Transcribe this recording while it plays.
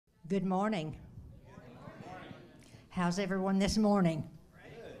Good morning. How's everyone this morning?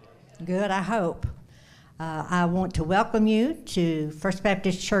 Good, I hope. I want to welcome you to First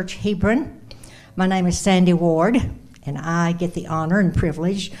Baptist Church Hebron. My name is Sandy Ward, and I get the honor and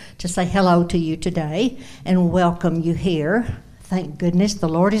privilege to say hello to you today and welcome you here. Thank goodness the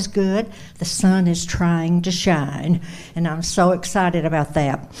Lord is good. The sun is trying to shine, and I'm so excited about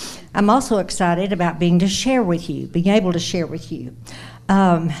that. I'm also excited about being able to share with you.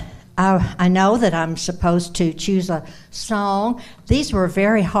 I know that I'm supposed to choose a song. These were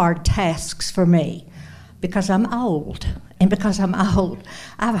very hard tasks for me because I'm old. And because I'm old,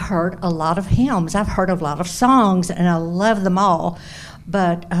 I've heard a lot of hymns. I've heard a lot of songs, and I love them all.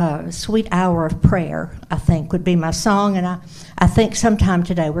 But Sweet Hour of Prayer, I think, would be my song. And I think sometime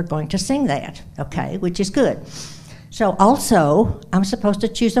today we're going to sing that, okay, which is good. So also, I'm supposed to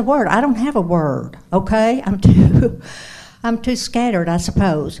choose a word. I don't have a word, okay? I'm too scattered, I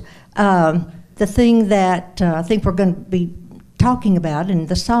suppose. The thing that I think we're going to be talking about, and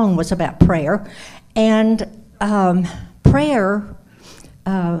the song was about prayer, and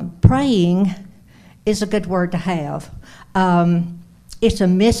praying is a good word to have. It's a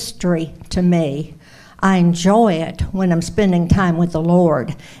mystery to me. I enjoy it when I'm spending time with the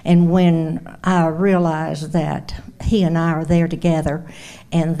Lord and when I realize that He and I are there together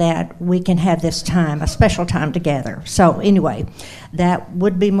and that we can have this time, a special time together. So anyway, that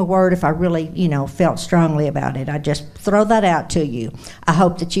would be my word if I really, felt strongly about it. I just throw that out to you. I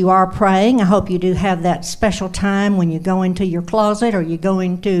hope that you are praying. I hope you do have that special time when you go into your closet or you go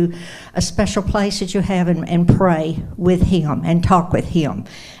into a special place that you have and pray with Him and talk with Him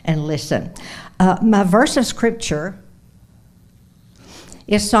and listen. My verse of scripture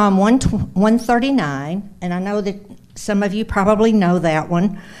is Psalm 139, and I know that some of you probably know that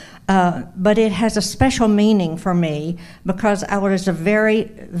one, but it has a special meaning for me because I was a very,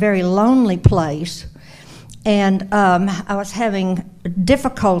 very lonely place, and I was having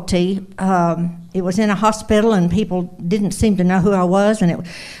difficulty. It was in a hospital, and people didn't seem to know who I was, and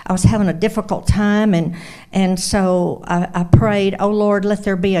I was having a difficult time, and so I prayed, "Oh Lord, let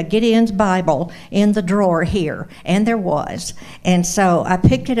there be a Gideon's Bible in the drawer here," and there was. And so I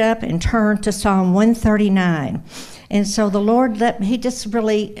picked it up and turned to Psalm 139. And so the Lord He just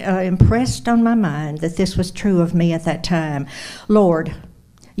really impressed on my mind that this was true of me at that time. Lord,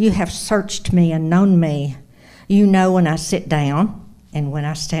 you have searched me and known me. You know when I sit down and when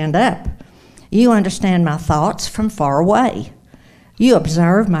I stand up. You understand my thoughts from far away. You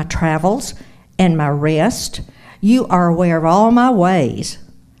observe my travels and my rest. You are aware of all my ways.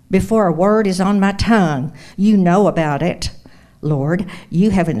 Before a word is on my tongue, you know about it. Lord, you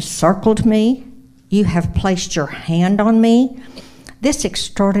have encircled me. You have placed your hand on me. This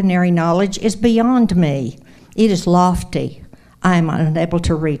extraordinary knowledge is beyond me. It is lofty. I am unable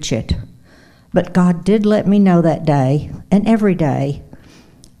to reach it. But God did let me know that day and every day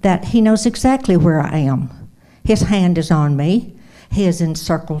that He knows exactly where I am. His hand is on me. He has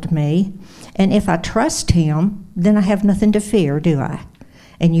encircled me. And if I trust Him, then I have nothing to fear, do I?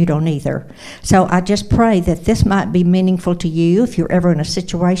 And you don't either. So I just pray that this might be meaningful to you if you're ever in a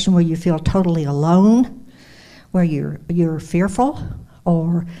situation where you feel totally alone, where you're fearful,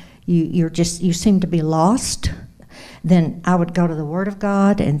 or you seem to be lost. Then I would go to the Word of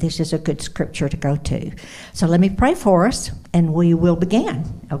God, and this is a good scripture to go to. So let me pray for us, and we will begin,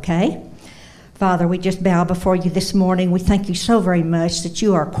 okay? Father, we just bow before you this morning. We thank you so very much that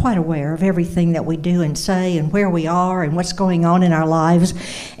you are quite aware of everything that we do and say and where we are and what's going on in our lives.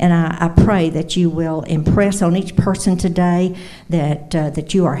 And I pray that you will impress on each person today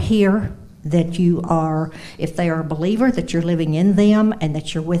that you are here, that you are, if they are a believer, that you're living in them and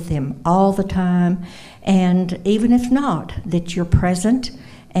that you're with them all the time. And even if not, that you're present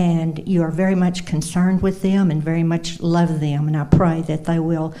and you are very much concerned with them and very much love them. And I pray that they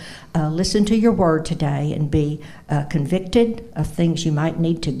will listen to your word today and be convicted of things you might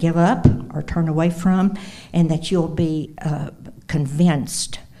need to give up or turn away from, and that you'll be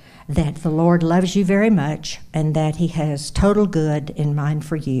convinced that the Lord loves you very much and that He has total good in mind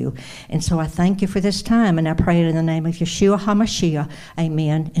for you. And so I thank you for this time, and I pray it in the name of Yeshua HaMashiach.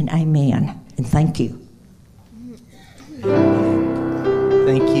 Amen and amen. And thank you.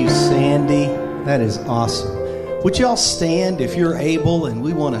 Thank you, Sandy. That is awesome. Would you all stand if you're able, and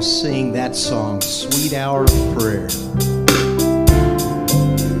we want to sing that song, Sweet Hour of Prayer.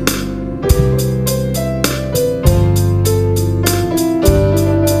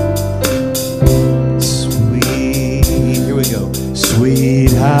 Here we go.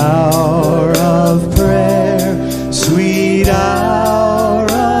 Sweet hour of prayer, sweet hour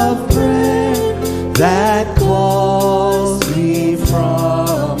of prayer, that calls me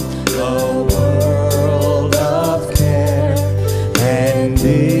from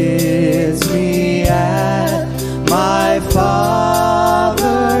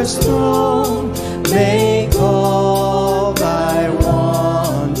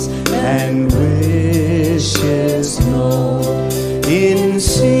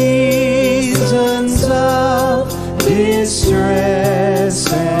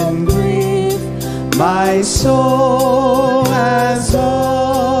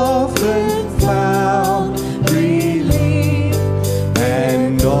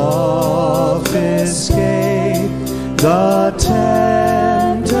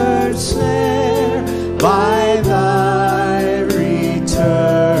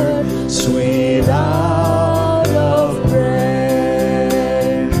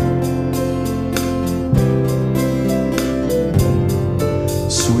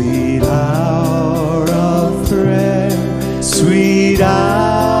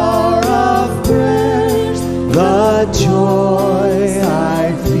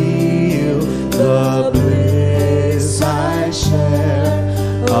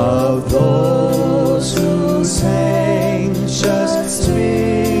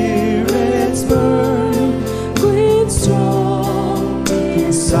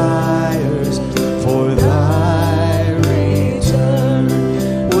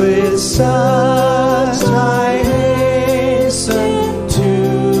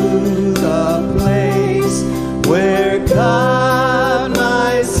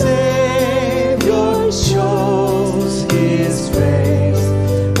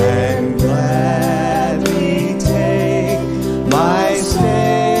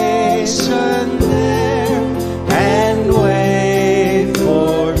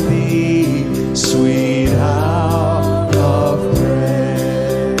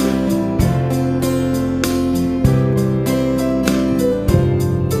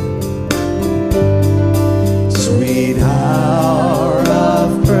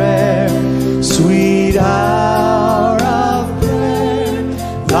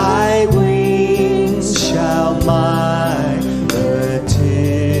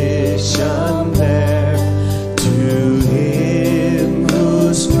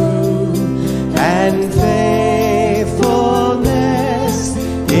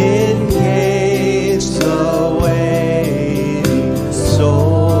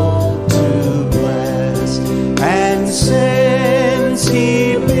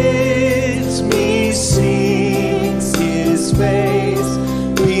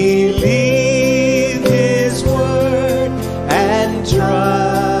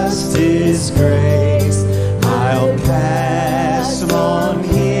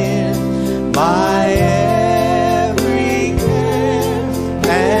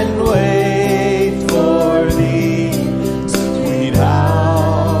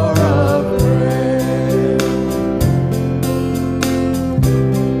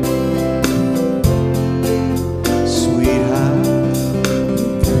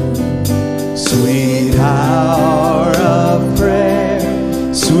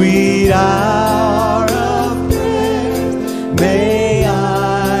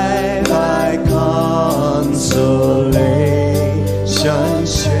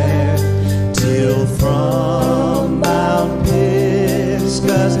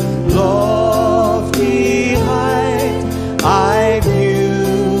 'cause lofty height I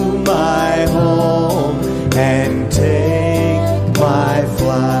view my home and take my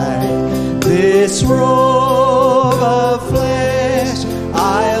flight. This robe of flesh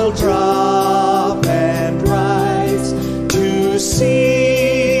I'll drop and rise to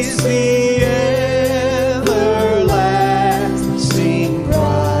seize the everlasting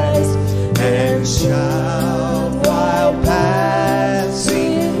prize and shout while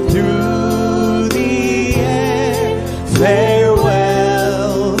passing through the air.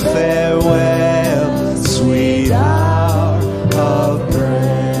 Farewell, farewell, sweet hour of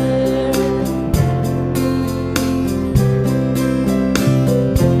prayer.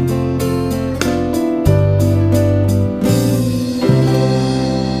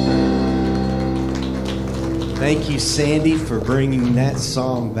 Thank you, Sandy, for bringing that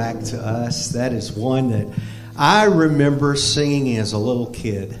song back to us. That is one that I remember singing as a little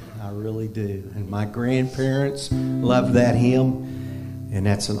kid. I really do. And my grandparents loved that hymn, and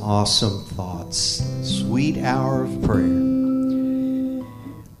that's an awesome thought. Sweet hour of prayer.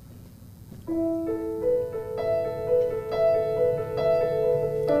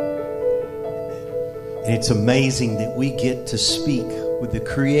 And it's amazing that we get to speak with the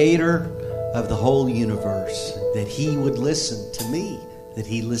Creator of the whole universe, that He would listen to me, that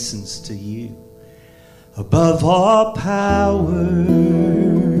He listens to you. Above all powers,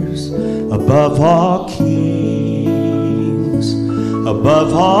 above all kings,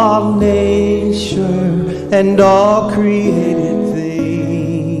 above all nature and all created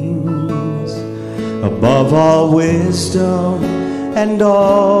things, above all wisdom and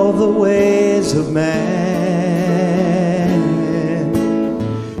all the ways of man.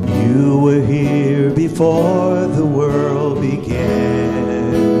 You were here before the world began.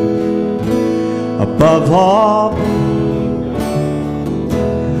 Above all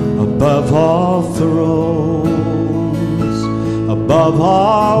thrones, above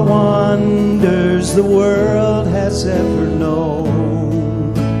all wonders the world has ever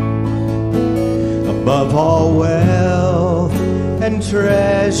known, above all wealth and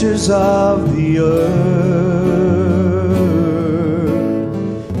treasures of the earth,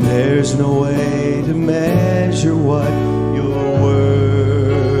 there's no way to measure what you're worth.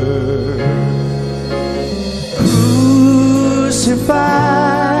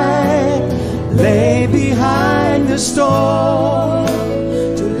 Crucified, lay behind the stone,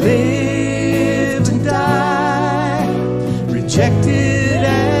 to live and die, rejected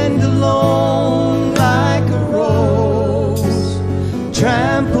and alone like a rose,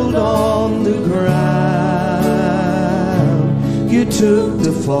 trampled on the ground. You took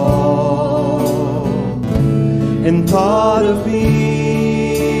the fall and thought of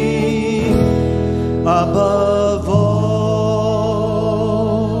me above all.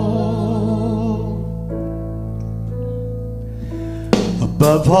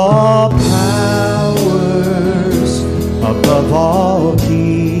 Above all powers, above all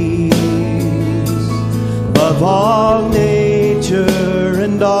kings, above all nature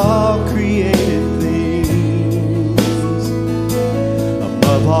and all created things,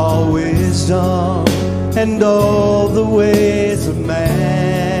 above all wisdom and all the ways of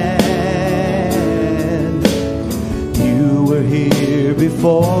man. You were here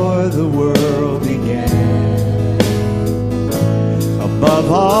before the world began.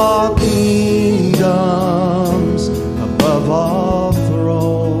 Above all kingdoms, above all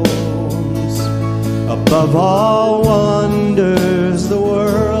thrones, above all wonders the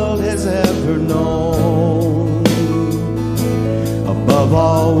world has ever known, above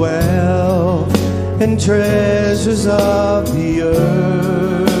all wealth and treasures of the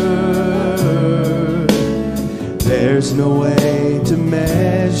earth, there's no way to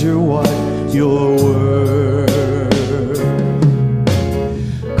measure what you're worth.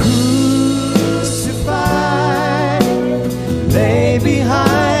 Lay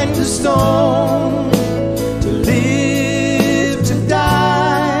behind the stone, to live, to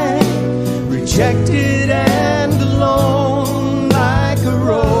die, rejected and alone like a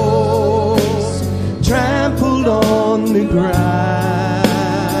rose, trampled on the ground.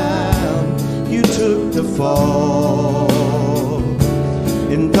 You took the fall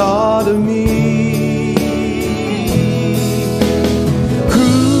and thought of me,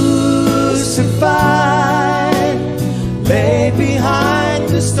 crucified, lay behind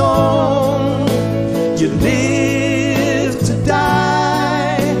the stone. You live to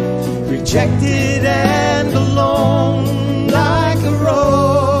die, rejected and alone like a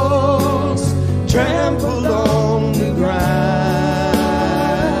rose, trampled on the ground.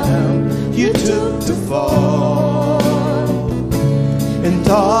 You took the fall and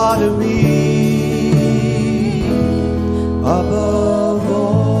thought of me above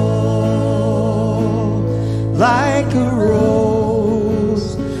all. Like a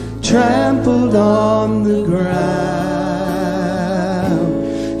rose trampled on the ground,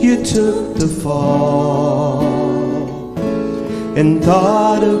 you took the fall and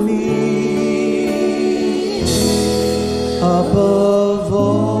thought of me above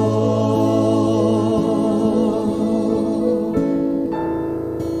all.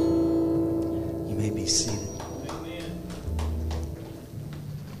 You may be seated.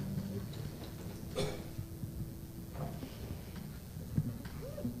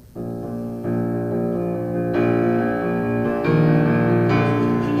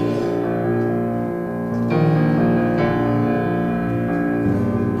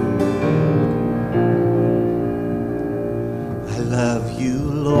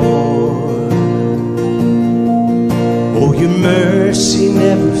 Mercy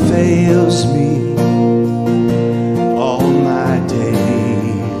never fails me. All my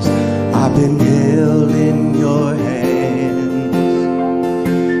days I've been held in your hands.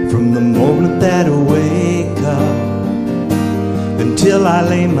 From the moment that I wake up until I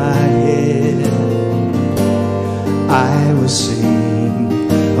lay my head, I will sing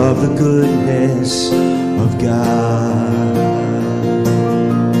of the goodness of God.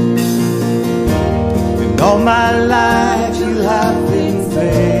 And all my life you have been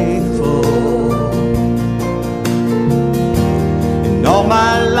faithful, and all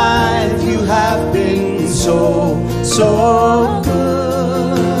my life you have been so, so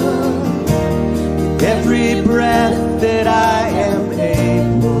good. With every breath that I am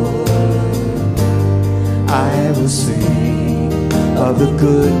able, I will sing of the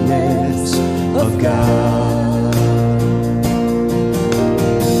goodness of God.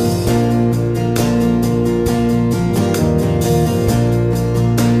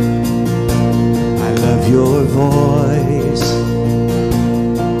 Your voice,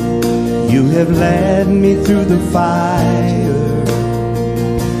 you have led me through the fire,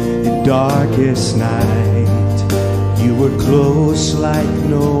 the darkest night. You were close like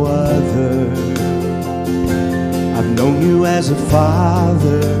no other. I've known you as a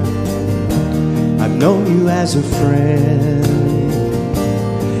father, I've known you as a friend.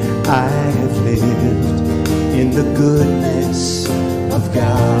 I have lived in the goodness of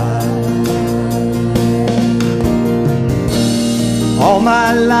God. All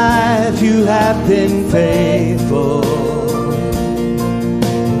my life you have been faithful,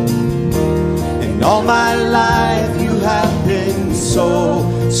 and all my life you have been so,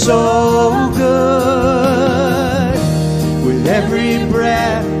 so good. With every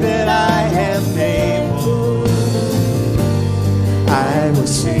breath that I am able, I will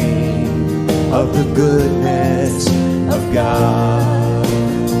sing of the goodness of God.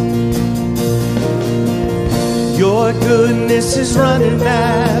 Your goodness is running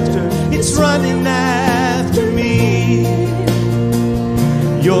after, it's running after me.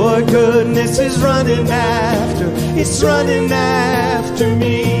 Your goodness is running after, it's running after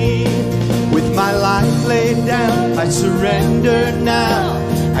me. With my life laid down, I surrender now.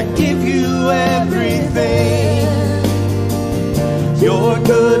 I give you everything. Your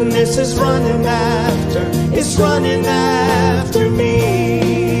goodness is running after, it's running after me.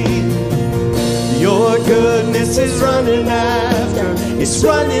 Your goodness is running after, it's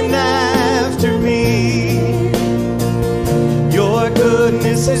running after me. Your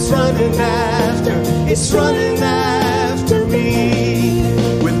goodness is running after, it's running after me.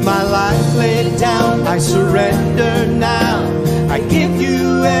 With my life laid down, I surrender now. I give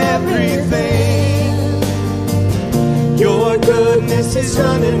you everything. Your goodness is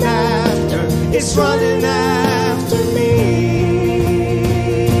running after, it's running after me.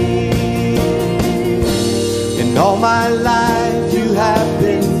 And all my life you have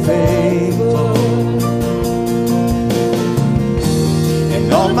been faithful,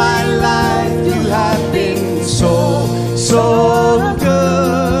 and all my life you have been so, so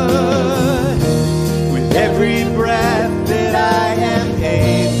good. With every breath that I am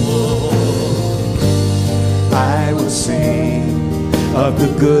able, I will sing of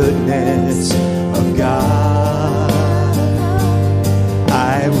the goodness of God.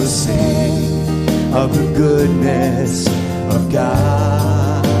 I will sing of the goodness of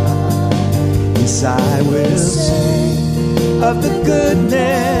God. Yes, I will sing of the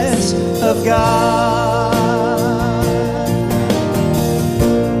goodness of God.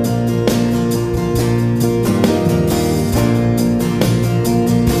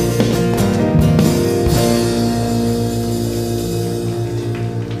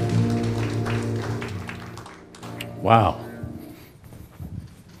 Wow.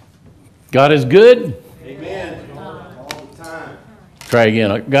 God is good. Amen. All the time. Try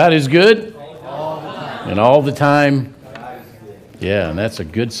again. God is good. All the time. And all the time. God is good. Yeah, and that's a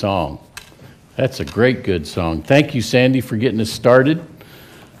good song. That's a great, good song. Thank you, Sandy, for getting us started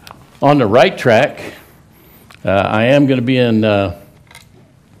on the right track. I am going to be in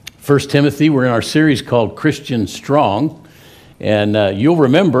 1 Timothy. We're in our series called Christian Strong. And you'll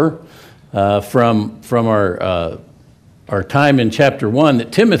remember from our time in chapter 1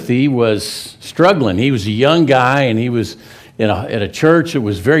 that Timothy was struggling. He was a young guy, and he was at a church that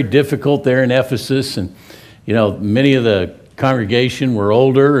was very difficult there in Ephesus. And, you know, many of the congregation were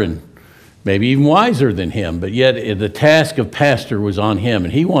older and maybe even wiser than him, but yet the task of pastor was on him,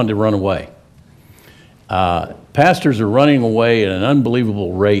 and he wanted to run away. Pastors are running away at an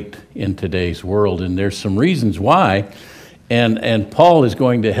unbelievable rate in today's world, and there's some reasons why, and Paul is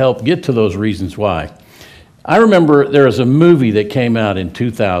going to help get to those reasons why. I remember there was a movie that came out in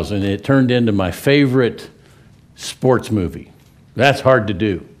 2000, and it turned into my favorite sports movie. That's hard to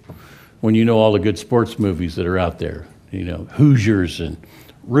do when you know all the good sports movies that are out there. You know, Hoosiers and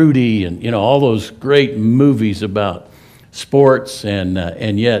Rudy and, you know, all those great movies about sports.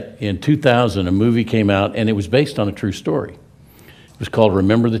 And yet in 2000, a movie came out, and it was based on a true story. It was called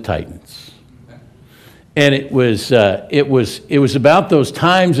Remember the Titans. And it was about those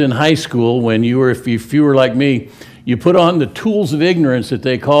times in high school when you were, if you were like me, you put on the tools of ignorance that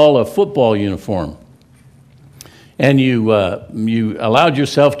they call a football uniform, and you allowed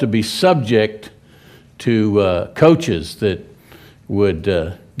yourself to be subject to coaches that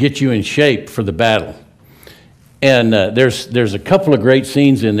would get you in shape for the battle. And there's a couple of great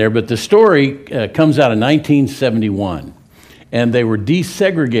scenes in there, but the story comes out of 1971. And they were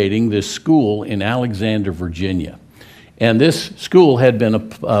desegregating this school in Alexander, Virginia. And this school had been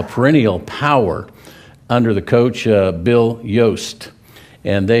a perennial power under the coach, Bill Yost.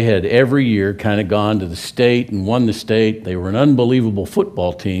 And they had every year kind of gone to the state and won the state. They were an unbelievable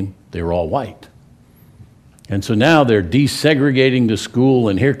football team. They were all white. And so now they're desegregating the school,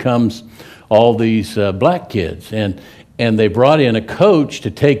 and here comes all these black kids. And they brought in a coach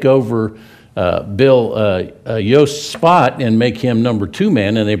to take over Bill Yost's spot and make him number 2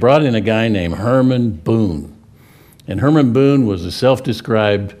 man, and they brought in a guy named Herman Boone. And Herman Boone was a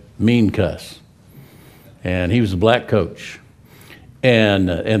self-described mean cuss, and he was a black coach. And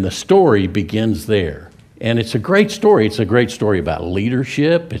the story begins there, and it's a great story. It's a great story about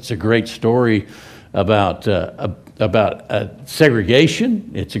leadership. It's a great story about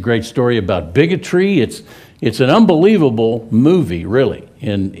segregation. It's a great story about bigotry. It's an unbelievable movie, really,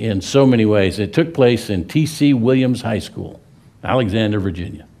 in so many ways. It took place in T.C. Williams High School, Alexander,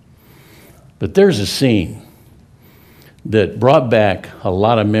 Virginia. But there's a scene that brought back a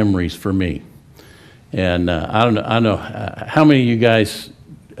lot of memories for me. And I don't know how many of you guys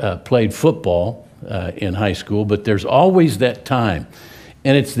played football in high school, but there's always that time,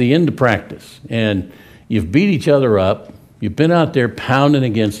 and it's the end of practice. And you've beat each other up. You've been out there pounding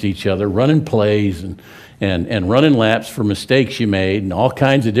against each other, running plays and running laps for mistakes you made and all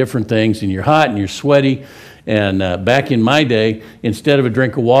kinds of different things, and you're hot and you're sweaty. And back in my day, instead of a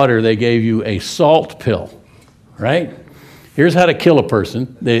drink of water, they gave you a salt pill, right? Here's how to kill a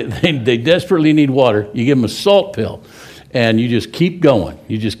person. They desperately need water. You give them a salt pill, and you just keep going.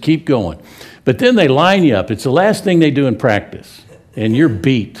 You just keep going. But then they line you up. It's the last thing they do in practice, and you're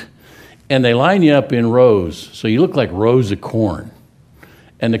beat. And they line you up in rows, so you look like rows of corn.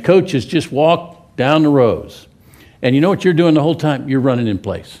 And the coaches just walk down the rows. And you know what you're doing the whole time? You're running in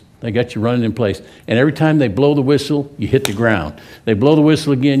place. They got you running in place. And every time they blow the whistle, you hit the ground. They blow the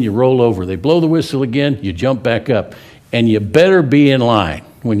whistle again, you roll over. They blow the whistle again, you jump back up. And you better be in line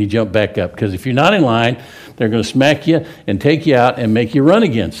when you jump back up, because if you're not in line, they're going to smack you and take you out and make you run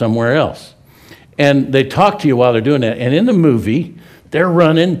again somewhere else. And they talk to you while they're doing that. And in the movie, they're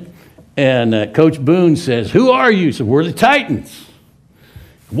running, and Coach Boone says, "Who are you?" He said, "We're the Titans."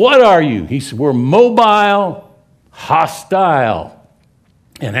 "What are you?" He said, "We're mobile, hostile,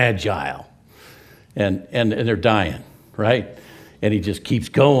 and agile." And they're dying, right? And he just keeps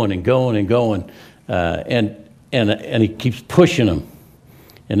going and going and going. And he keeps pushing them.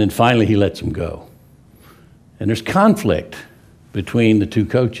 And then finally he lets them go. And there's conflict between the two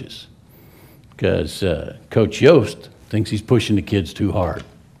coaches, because Coach Yost thinks he's pushing the kids too hard.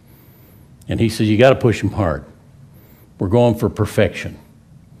 And he says, "You got to push them hard. We're going for perfection."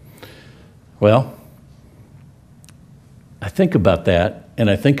 Well, I think about that, and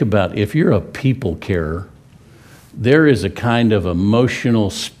I think about if you're a people carer, there is a kind of emotional,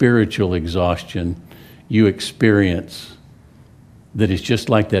 spiritual exhaustion you experience that is just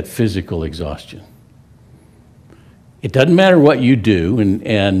like that physical exhaustion. It doesn't matter what you do,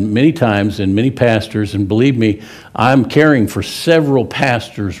 and many times, and many pastors, and believe me, I'm caring for several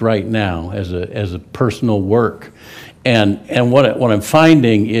pastors right now as a personal work. And what I'm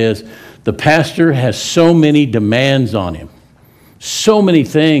finding is the pastor has so many demands on him, so many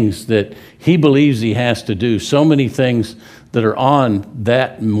things that he believes he has to do, so many things that are on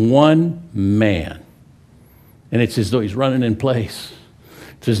that one man. And it's as though he's running in place.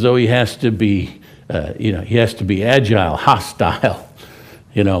 It's as though he has to be, he has to be agile, hostile,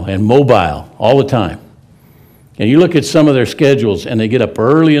 and mobile all the time. And you look at some of their schedules, and they get up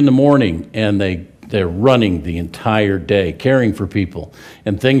early in the morning, and they're running the entire day, caring for people.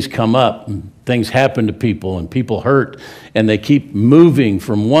 And things come up, and things happen to people, and people hurt, and they keep moving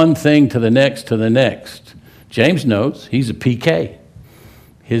from one thing to the next to the next. James knows. He's a PK.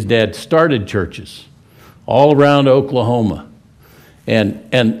 His dad started churches all around Oklahoma. And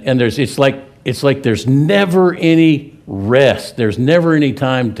it's like there's never any rest. There's never any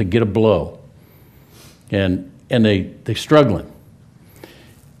time to get a blow. And they're struggling.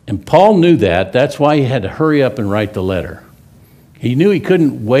 And Paul knew that. That's why he had to hurry up and write the letter. He knew he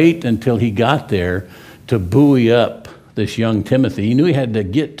couldn't wait until he got there to buoy up this young Timothy. He knew he had to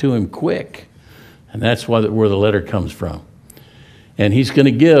get to him quick. And that's where the letter comes from. And he's going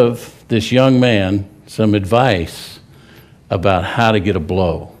to give this young man some advice about how to get a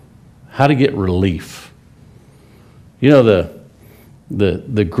blow, how to get relief.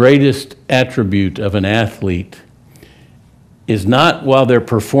 The greatest attribute of an athlete is not while they're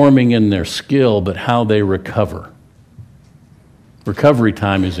performing in their skill, but how they recover. Recovery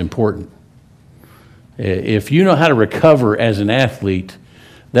time is important. If you know how to recover as an athlete,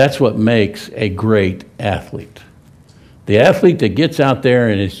 that's what makes a great athlete. The athlete that gets out there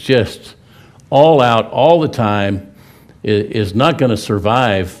and is just all out all the time is not going to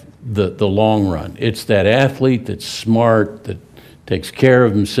survive the long run. It's that athlete that's smart, that takes care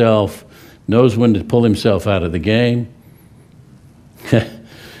of himself, knows when to pull himself out of the game,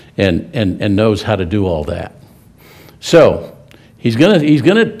 and knows how to do all that. So he's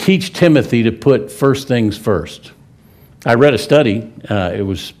gonna teach Timothy to put first things first. I read a study. It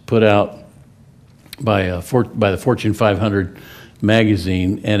was put out by the Fortune 500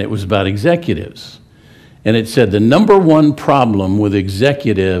 magazine, and it was about executives. And it said the number one problem with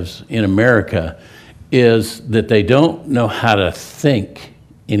executives in America is that they don't know how to think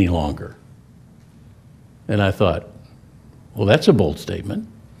any longer. And I thought, well, that's a bold statement.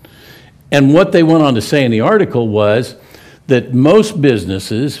 And what they went on to say in the article was that most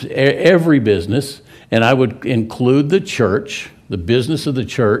businesses, every business, and I would include the church, the business of the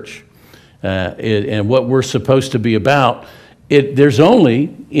church, and what we're supposed to be about, there's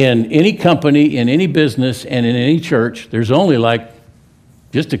only, in any company, in any business, and in any church, there's only like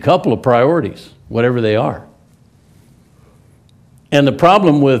just a couple of priorities, whatever they are. And the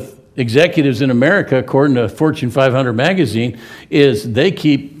problem with executives in America, according to Fortune 500 magazine, is they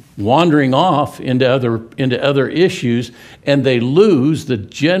keep wandering off into other issues, and they lose the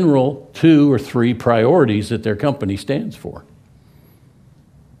general 2 or 3 priorities that their company stands for.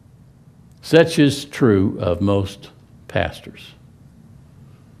 Such is true of most pastors.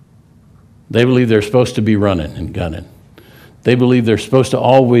 They believe they're supposed to be running and gunning. They believe they're supposed to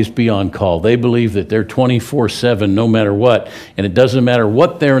always be on call. They believe that they're 24/7 no matter what, and it doesn't matter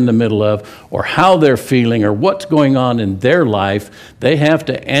what they're in the middle of or how they're feeling or what's going on in their life. They have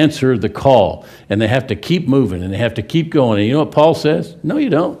to answer the call, and they have to keep moving, and they have to keep going. And you know what Paul says? No, you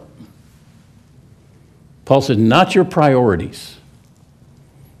don't. Paul says, not your priorities.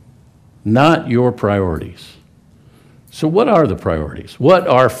 Not your priorities. So what are the priorities? What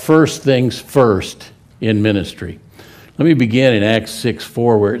are first things first in ministry? Let me begin in Acts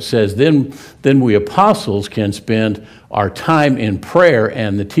 6:4, where it says, Then we apostles can spend our time in prayer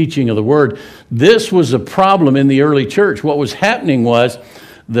and the teaching of the word. This was a problem in the early church. What was happening was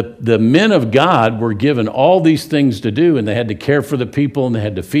the men of God were given all these things to do, and they had to care for the people, and they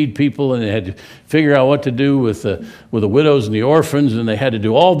had to feed people, and they had to figure out what to do with the widows and the orphans, and they had to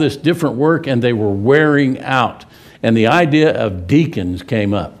do all this different work, and they were wearing out. And the idea of deacons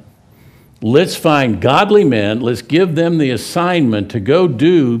came up. Let's find godly men. Let's give them the assignment to go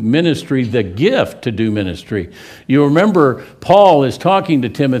do ministry, the gift to do ministry. You remember Paul is talking to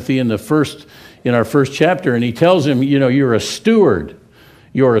Timothy in our first chapter, and he tells him, you're a steward,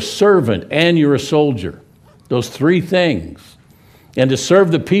 you're a servant, and you're a soldier. Those 3 things. And to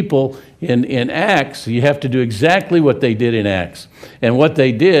serve the people in Acts, you have to do exactly what they did in Acts. And what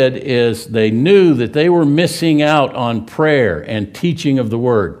they did is they knew that they were missing out on prayer and teaching of the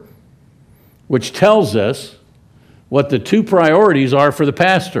word, which tells us what the 2 priorities are for the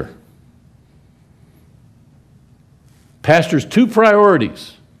pastor. Pastor's two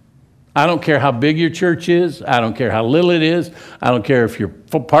priorities. I don't care how big your church is. I don't care how little it is. I don't care if you're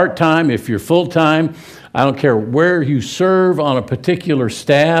part-time, if you're full-time. I don't care where you serve on a particular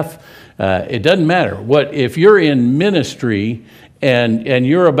staff. It doesn't matter. If you're in ministry and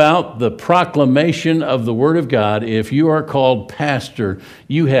you're about the proclamation of the Word of God, if you are called pastor,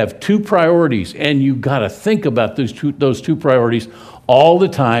 you have two priorities, and you got to think about those two priorities all the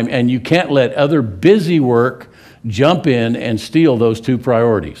time, and you can't let other busy work jump in and steal those two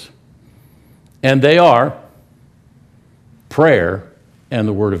priorities. And they are prayer and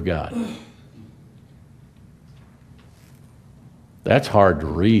the Word of God. That's hard to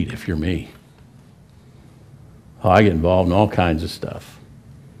read if you're me. Oh, I get involved in all kinds of stuff.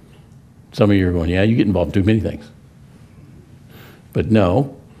 Some of you are going, yeah, you get involved in too many things. But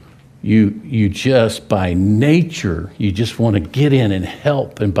no, you just by nature, you just want to get in and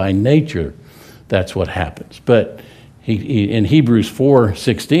help. And by nature, that's what happens. But in Hebrews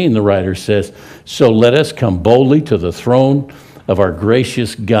 4:16, the writer says, so let us come boldly to the throne of our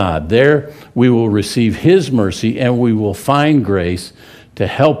gracious God. There we will receive His mercy, and we will find grace to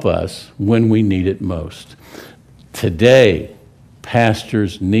help us when we need it most. Today,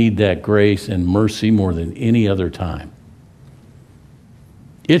 pastors need that grace and mercy more than any other time.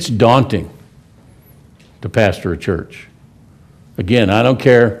 It's daunting to pastor a church. Again, I don't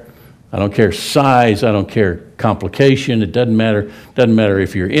care size, I don't care complication. It doesn't matter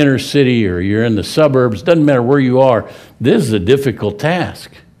if you're inner city or you're in the suburbs. It doesn't matter where you are. This is a difficult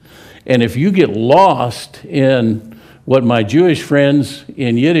task. And if you get lost in what my Jewish friends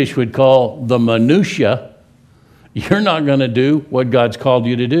in Yiddish would call the minutia, you're not going to do what God's called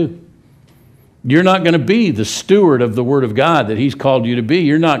you to do. You're not going to be the steward of the Word of God that He's called you to be.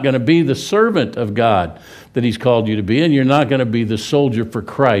 You're not going to be the servant of God that He's called you to be, and you're not going to be the soldier for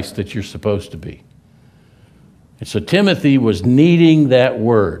Christ that you're supposed to be. And so Timothy was needing that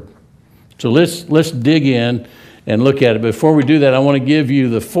word. So let's dig in and look at it. Before we do that, I want to give you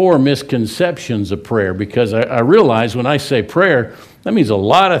the 4 misconceptions of prayer, because I realize when I say prayer, that means a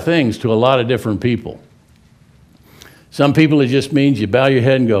lot of things to a lot of different people. Some people, it just means you bow your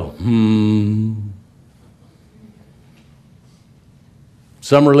head and go,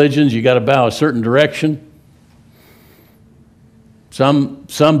 Some religions, you got to bow a certain direction. Some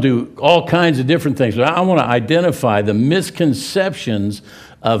do all kinds of different things. But I want to identify the misconceptions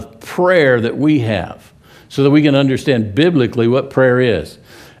of prayer that we have so that we can understand biblically what prayer is.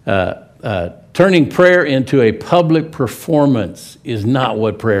 Turning prayer into a public performance is not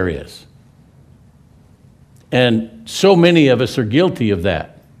what prayer is. And so many of us are guilty of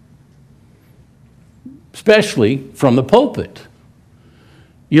that, especially from the pulpit.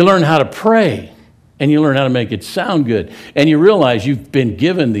 You learn how to pray, and you learn how to make it sound good, and you realize you've been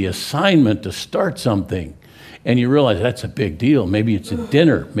given the assignment to start something, and you realize that's a big deal. Maybe it's a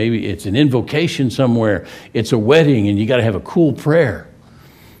dinner, maybe it's an invocation somewhere, it's a wedding, and you got to have a cool prayer.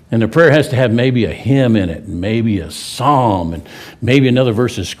 And the prayer has to have maybe a hymn in it, and maybe a psalm, and maybe another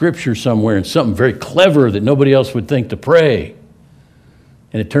verse of scripture somewhere, and something very clever that nobody else would think to pray.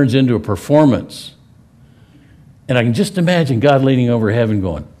 And it turns into a performance. And I can just imagine God leaning over heaven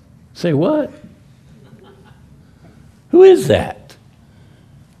going, say what? Who is that?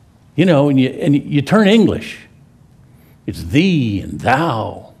 You know, and you turn English. It's thee and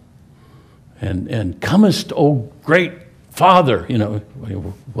thou. And comest, O great Father, you know,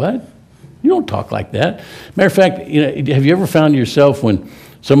 what? You don't talk like that. Matter of fact, you know, have you ever found yourself when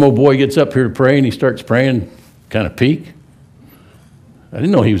some old boy gets up here to pray and he starts praying kind of peak? I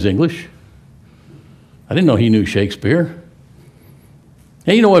didn't know he was English. I didn't know he knew Shakespeare.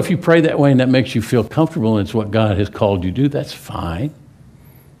 And you know what? If you pray that way and that makes you feel comfortable and it's what God has called you to do, that's fine.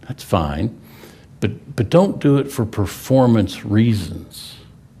 That's fine. But don't do it for performance reasons.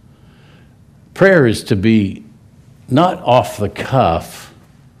 Prayer is to be not off the cuff,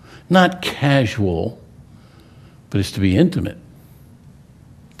 not casual, but it's to be intimate.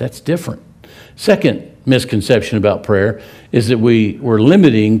 That's different. Second misconception about prayer is that we're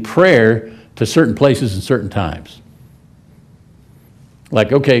limiting prayer to certain places and certain times.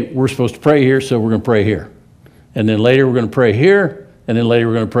 Like, okay, we're supposed to pray here, so we're going to pray here. And then later we're going to pray here, and then later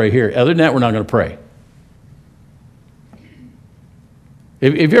we're going to pray here. Other than that, we're not going to pray.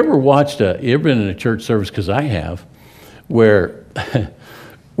 Have you ever you ever been in a church service, because I have, where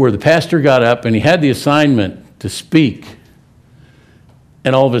the pastor got up and he had the assignment to speak,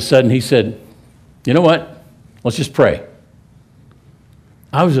 and all of a sudden he said, you know what, let's just pray.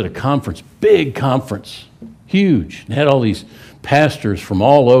 I was at a conference, big conference, huge, and had all these pastors from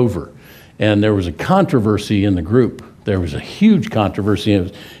all over, and there was a controversy in the group. There was a huge controversy.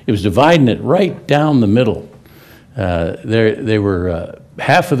 It was dividing it right down the middle. They were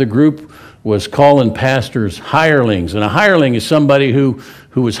half of the group was calling pastors hirelings, and a hireling is somebody who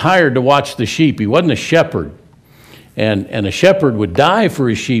was hired to watch the sheep. He wasn't a shepherd, and a shepherd would die for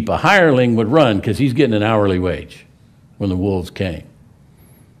his sheep. A hireling would run because he's getting an hourly wage when the wolves came.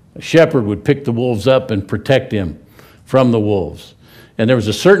 A shepherd would pick the wolves up and protect him from the wolves. And there was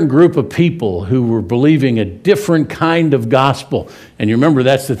a certain group of people who were believing a different kind of gospel. And you remember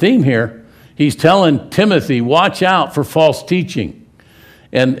that's the theme here. He's telling Timothy, watch out for false teaching.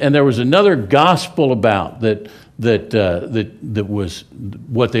 And there was another gospel about that was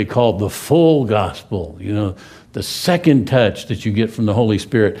what they called the full gospel, the second touch that you get from the Holy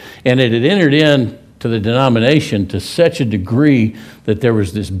Spirit. And it had entered in to the denomination to such a degree that there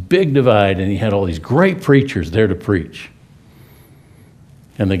was this big divide, and he had all these great preachers there to preach.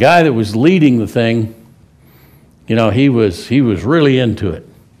 And the guy that was leading the thing, he was really into it.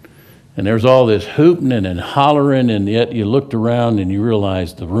 And there's all this hooting and hollering, and yet you looked around and you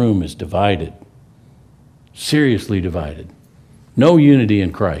realized the room is divided. Seriously divided. No unity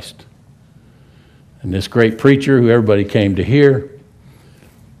in Christ. And this great preacher who everybody came to hear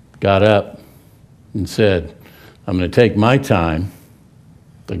got up and said, I'm going to take my time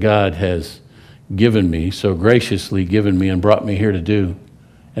that God has given me, so graciously given me and brought me here to do,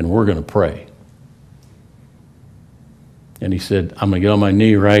 and we're going to pray. And he said, I'm going to get on my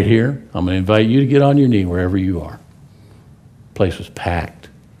knee right here. I'm going to invite you to get on your knee wherever you are. The place was packed.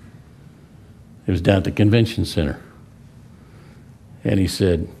 It was down at the convention center. And he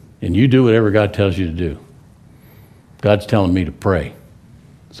said, and you do whatever God tells you to do. God's telling me to pray.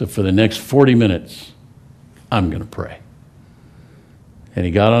 So for the next 40 minutes, I'm going to pray. And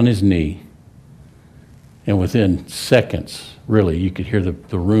he got on his knee, and within seconds, really, you could hear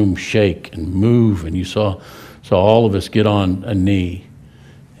the room shake and move, and you saw all of us get on a knee.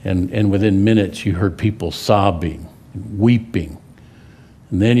 And within minutes, you heard people sobbing, weeping.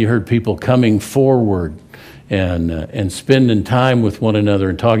 And then you heard people coming forward and spending time with one another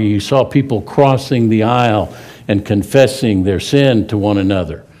and talking. You saw people crossing the aisle and confessing their sin to one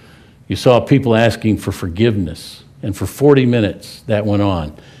another. You saw people asking for forgiveness. And for 40 minutes, that went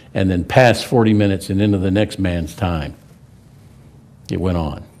on. And then past 40 minutes and into the next man's time, it went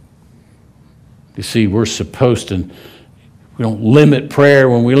on. You see, we're supposed to, we don't limit prayer.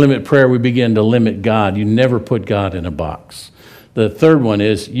 When we limit prayer, we begin to limit God. You never put God in a box. The third one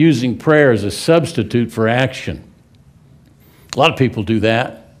is using prayer as a substitute for action. A lot of people do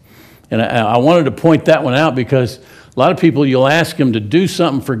that. And I wanted to point that one out because a lot of people, you'll ask them to do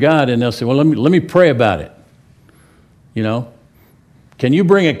something for God, and they'll say, well, let me pray about it. Can you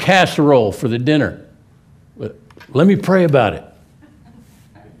bring a casserole for the dinner? Let me pray about it.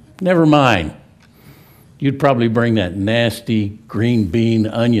 Never mind. You'd probably bring that nasty green bean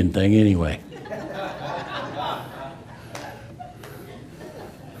onion thing anyway.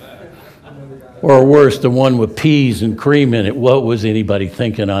 Or worse, the one with peas and cream in it. What was anybody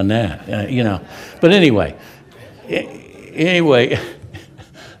thinking on that? But anyway,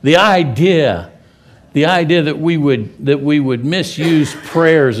 the idea that we would misuse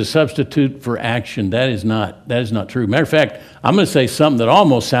prayer as a substitute for action, that is not true. Matter of fact, I'm going to say something that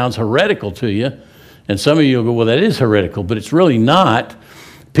almost sounds heretical to you, and some of you will go, well, that is heretical, but it's really not.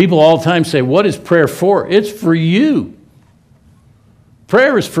 People all the time say, what is prayer for? It's for you.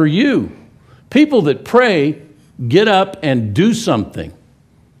 Prayer is for you. People that pray get up and do something.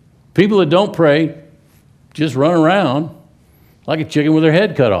 People that don't pray just run around like a chicken with their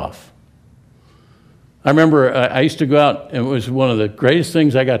head cut off. I remember I used to go out, and it was one of the greatest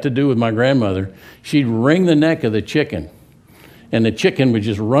things I got to do with my grandmother. She'd wring the neck of the chicken, and the chicken would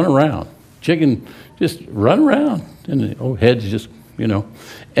just run around. Chicken just run around, and the heads just,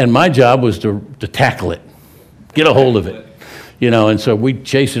 And my job was to tackle it, get a hold of it. And so we'd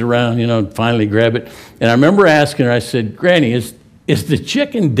chase it around, and finally grab it. And I remember asking her, I said, Granny, is the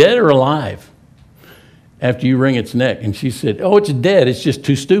chicken dead or alive after you wring its neck? And she said, oh, it's dead. It's just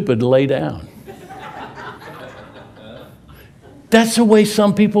too stupid to lay down. That's the way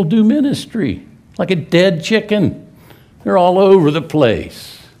some people do ministry, like a dead chicken. They're all over the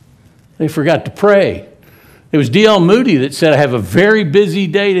place. They forgot to pray. It was D.L. Moody that said, I have a very busy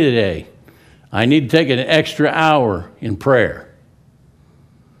day today. I need to take an extra hour in prayer.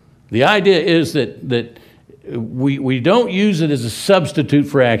 The idea is that we don't use it as a substitute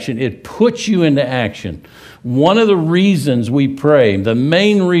for action. It puts you into action. One of the reasons we pray, the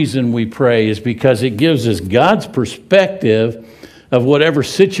main reason we pray, is because it gives us God's perspective of whatever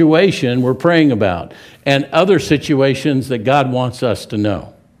situation we're praying about and other situations that God wants us to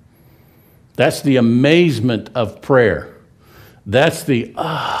know. That's the amazement of prayer. That's the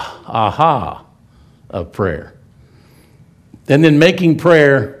aha of prayer. And then making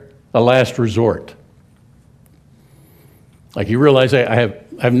prayer a last resort. Like you realize I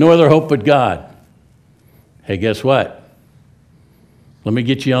have no other hope but God. Hey, guess what? Let me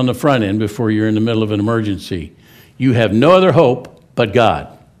get you on the front end before you're in the middle of an emergency. You have no other hope but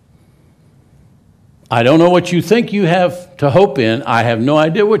God. I don't know what you think you have to hope in. I have no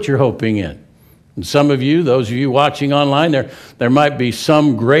idea what you're hoping in. And some of you, those of you watching online, there might be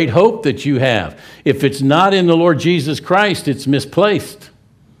some great hope that you have. If it's not in the Lord Jesus Christ, it's misplaced.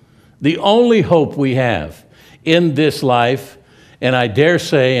 The only hope we have in this life, and I dare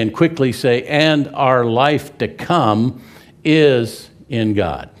say and quickly say, and our life to come, is in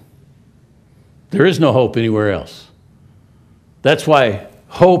God. There is no hope anywhere else. That's why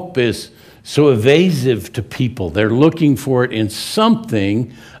hope is so evasive to people. They're looking for it in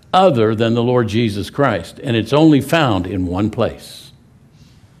something other than the Lord Jesus Christ, and it's only found in one place.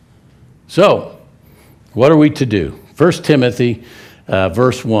 So, what are we to do? 1 Timothy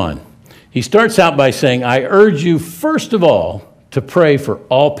verse 1. He starts out by saying, I urge you first of all to pray for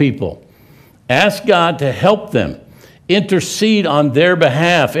all people. Ask God to help them, intercede on their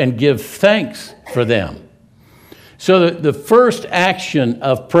behalf, and give thanks for them. So the first action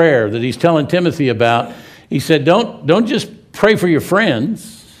of prayer that he's telling Timothy about, he said, don't just pray for your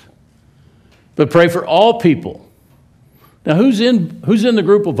friends, but pray for all people. Now, who's in the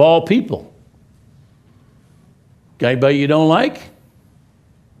group of all people? Got anybody you don't like?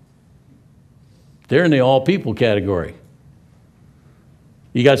 They're in the all people category.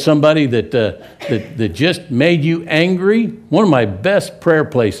 You got somebody that just made you angry? One of my best prayer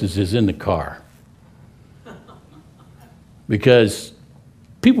places is in the car. Because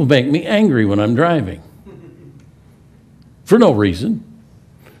people make me angry when I'm driving. For no reason.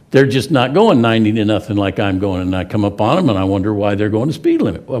 They're just not going 90 to nothing like I'm going, and I come up on them and I wonder why they're going the speed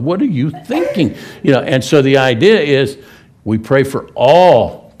limit. Well, what are you thinking? And so the idea is we pray for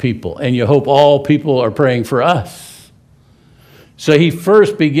all people, and you hope all people are praying for us. So he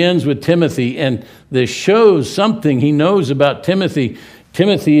first begins with Timothy, and this shows something he knows about Timothy.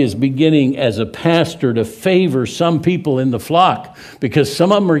 Timothy is beginning as a pastor to favor some people in the flock because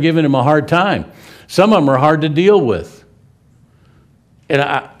some of them are giving him a hard time. Some of them are hard to deal with.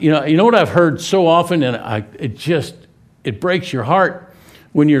 And you know what I've heard so often, and it breaks your heart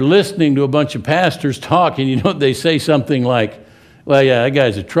when you're listening to a bunch of pastors talk, and they say something like, well, yeah, that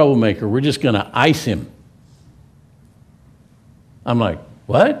guy's a troublemaker. We're just going to ice him. I'm like,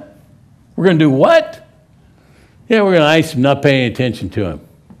 what? We're going to do what? Yeah, we're going to ice him, not paying attention to him.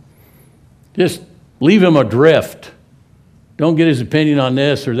 Just leave him adrift. Don't get his opinion on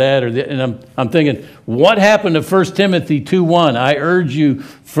this or that. And I'm thinking, what happened to 1 Timothy 2:1? I urge you,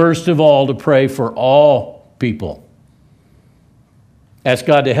 first of all, to pray for all people. Ask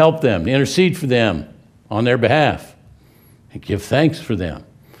God to help them, to intercede for them on their behalf, and give thanks for them.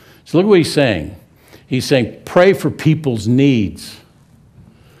 So look what he's saying. He's saying, pray for people's needs.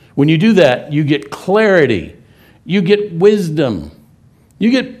 When you do that, you get clarity. You get wisdom. You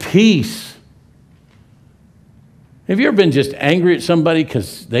get peace. Have you ever been just angry at somebody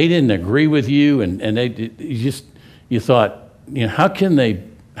because they didn't agree with you, and you thought, how can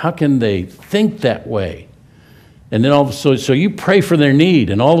they think that way? And then so you pray for their need,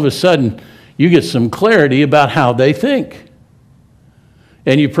 and all of a sudden you get some clarity about how they think.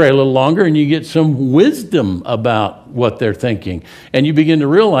 And you pray a little longer and you get some wisdom about what they're thinking. And you begin to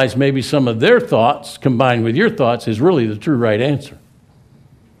realize maybe some of their thoughts combined with your thoughts is really the true right answer.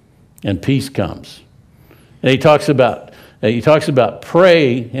 And peace comes. And he talks about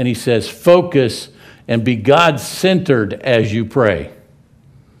pray, and he says focus and be God-centered as you pray.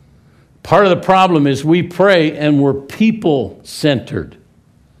 Part of the problem is we pray and we're people-centered.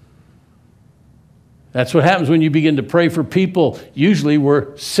 That's what happens when you begin to pray for people. Usually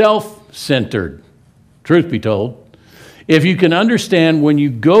we're self-centered, truth be told. If you can understand when you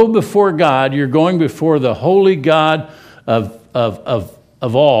go before God, you're going before the holy God of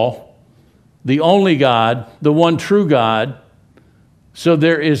all, the only God, the one true God. So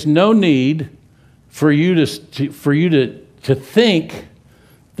there is no need for you to think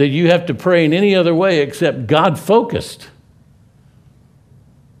that you have to pray in any other way except God-focused.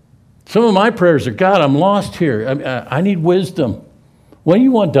 Some of my prayers are, God, I'm lost here. I need wisdom. What do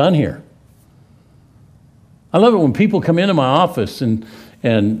you want done here? I love it when people come into my office, and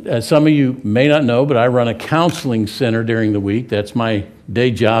as some of you may not know, but I run a counseling center during the week. That's my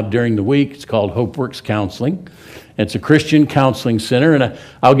day job during the week. It's called HopeWorks Counseling. It's a Christian counseling center, and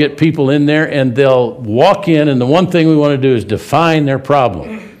I'll get people in there, and they'll walk in, and the one thing we want to do is define their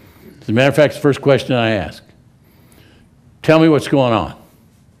problem. As a matter of fact, it's the first question I ask. Tell me what's going on.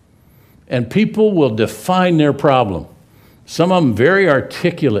 And people will define their problem. some of them very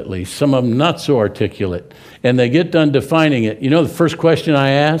articulately, some of them not so articulate, and they get done defining it. You know the first question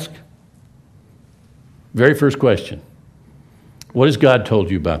I ask? Very first question. What has God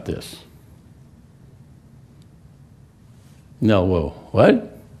told you about this? No, whoa,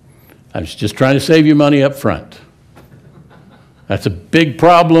 what? I was just trying to save you money up front. That's a big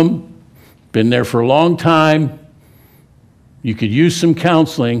problem. Been there for a long time. You could use some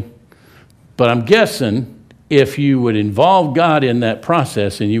counseling, but I'm guessing if you would involve God in that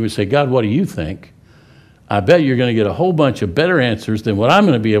process and you would say, God, what do you think? I bet you're going to get a whole bunch of better answers than what I'm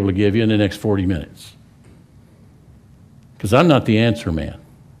going to be able to give you in the next 40 minutes. Because I'm not the answer man.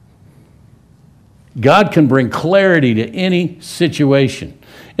 God can bring clarity to any situation.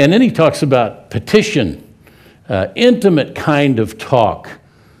 And then he talks about petition, intimate kind of talk.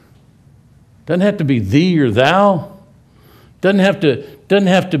 Doesn't have to be thee or thou. Doesn't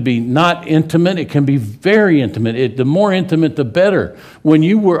have to be not intimate. It can be very intimate. The more intimate, the better. When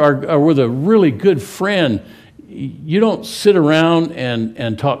you are with a really good friend, you don't sit around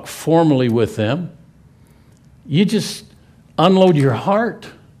and talk formally with them. You just unload your heart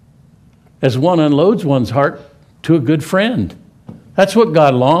as one unloads one's heart to a good friend. That's what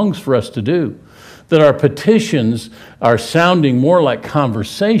God longs for us to do, that our petitions are sounding more like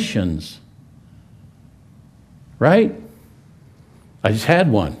conversations, right? I just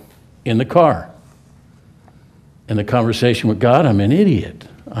had one in the car. In the conversation with God, I'm an idiot.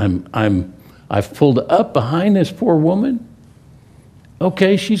 I've pulled up behind this poor woman.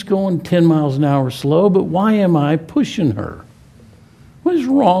 Okay, she's going 10 miles an hour slow, but why am I pushing her? What is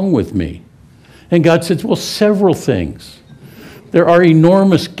wrong with me? And God says, well, several things. There are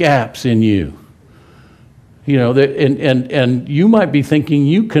enormous gaps in you. You know, and you might be thinking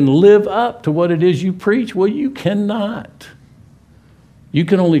you can live up to what it is you preach. Well, you cannot. You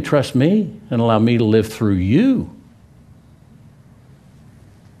can only trust me and allow me to live through you.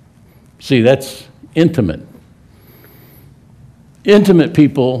 See, that's intimate. Intimate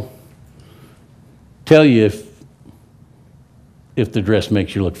people tell you if the dress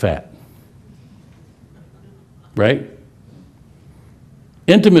makes you look fat. Right?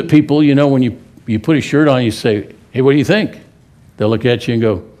 Intimate people, you know, when you put a shirt on, you say, hey, what do you think? They'll look at you and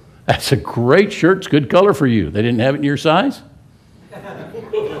go, that's a great shirt. It's good color for you. They didn't have it in your size?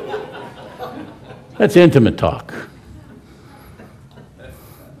 That's intimate talk.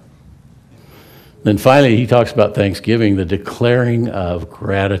 Then finally, he talks about Thanksgiving, the declaring of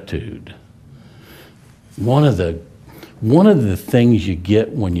gratitude. One of the things you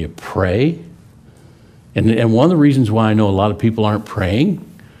get when you pray, and one of the reasons why I know a lot of people aren't praying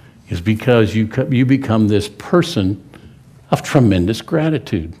is because you become this person of tremendous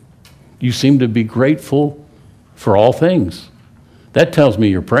gratitude. You seem to be grateful for all things. That tells me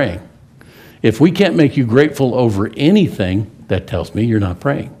you're praying. If we can't make you grateful over anything, that tells me you're not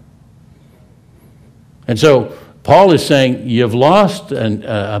praying. And so Paul is saying, you've lost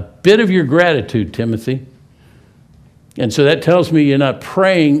a bit of your gratitude, Timothy. And so that tells me you're not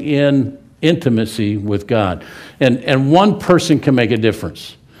praying in intimacy with God. And one person can make a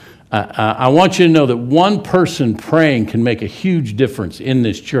difference. I want you to know that one person praying can make a huge difference in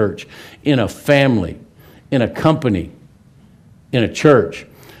this church, in a family, in a company, in a church.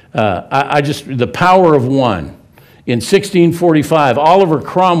 The power of one. In 1645, Oliver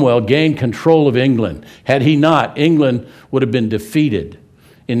Cromwell gained control of England. Had he not, England would have been defeated.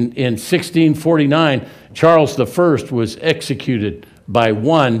 In 1649, Charles I was executed by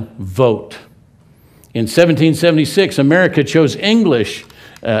one vote. In 1776, America chose English,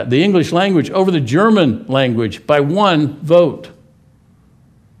 the English language, over the German language by one vote.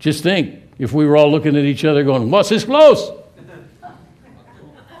 Just think, if we were all looking at each other going, what's this close?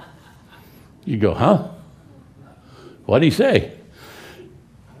 You go, huh? What'd he say?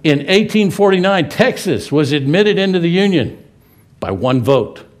 In 1849, Texas was admitted into the Union by one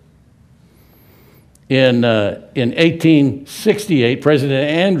vote. In 1868, President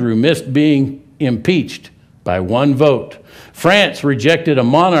Andrew missed being impeached by one vote. France rejected a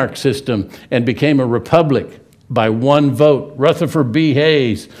monarch system and became a republic by one vote. Rutherford B.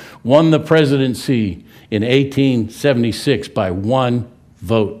 Hayes won the presidency in 1876 by one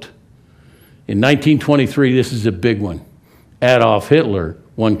vote. In 1923, this is a big one. Adolf Hitler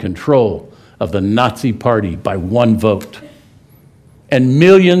won control of the Nazi Party by one vote. And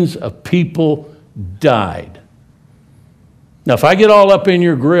millions of people died. Now, if I get all up in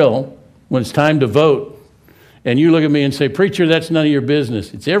your grill when it's time to vote, and you look at me and say, preacher, that's none of your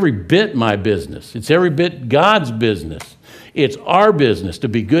business. It's every bit my business. It's every bit God's business. It's our business to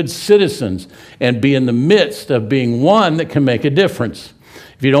be good citizens and be in the midst of being one that can make a difference.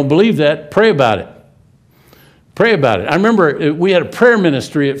 If you don't believe that, pray about it. Pray about it. I remember we had a prayer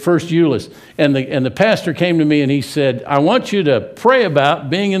ministry at First Euless, and the pastor came to me and he said, I want you to pray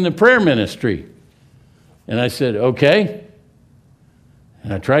about being in the prayer ministry. And I said, okay.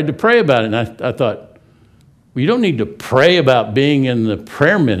 And I tried to pray about it, and I thought, well, you don't need to pray about being in the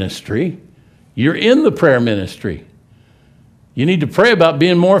prayer ministry. You're in the prayer ministry. You need to pray about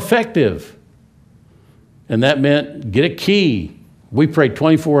being more effective. And that meant get a key. We prayed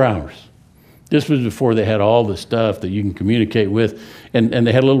 24 hours. This was before they had all the stuff that you can communicate with. And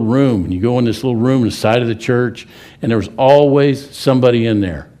they had a little room. And you go in this little room on the side of the church, and there was always somebody in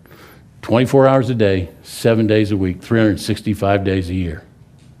there. 24 hours a day, 7 days a week, 365 days a year.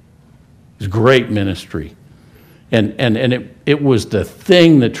 It was great ministry. And it was the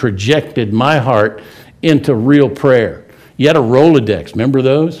thing that trajected my heart into real prayer. You had a Rolodex. Remember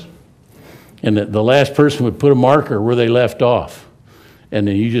those? And the last person would put a marker where they left off. And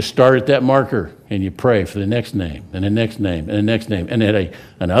then you just start at that marker and you pray for the next name and the next name and the next name. And it had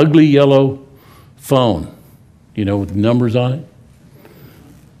an ugly yellow phone, with numbers on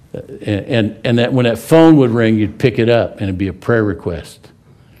it. And that when that phone would ring, you'd pick it up and it'd be a prayer request.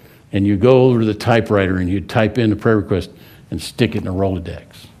 And you'd go over to the typewriter and you'd type in the prayer request and stick it in a Rolodex.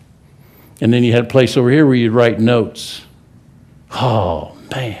 And then you had a place over here where you'd write notes. Oh,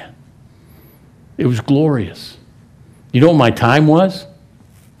 man. It was glorious. You know what my time was?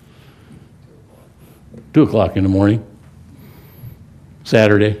 2 o'clock in the morning,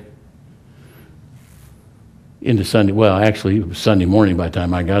 Saturday, into Sunday. Well, actually, it was Sunday morning by the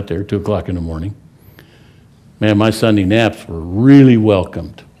time I got there, 2 o'clock in the morning. Man, my Sunday naps were really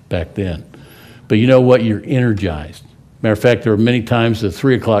welcomed back then. But you know what? You're energized. Matter of fact, there were many times the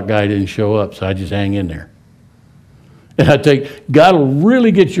 3 o'clock guy didn't show up, so I just hang in there. And I tell you, God will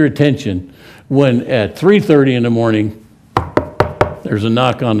really get your attention when at 3:30 in the morning, there's a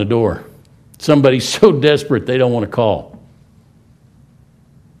knock on the door. Somebody's so desperate they don't want to call.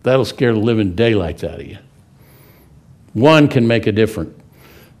 That'll scare the living daylights out of you. One can make a difference.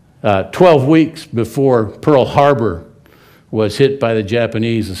 12 weeks before Pearl Harbor was hit by the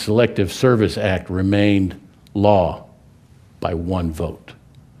Japanese, the Selective Service Act remained law by one vote.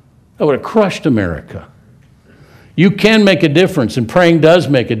 That would have crushed America. You can make a difference, and praying does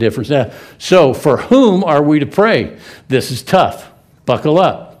make a difference. Now, so for whom are we to pray? This is tough. Buckle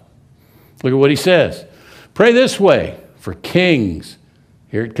up. Look at what he says. Pray this way for kings,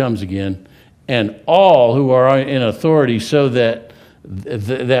 here it comes again, and all who are in authority, so that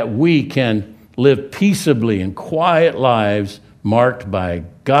we can live peaceably and quiet lives marked by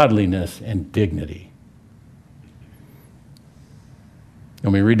godliness and dignity.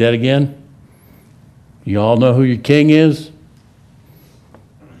 Let me read that again. You all know who your king is?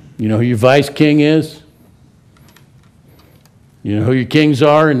 You know who your vice king is? You know who your kings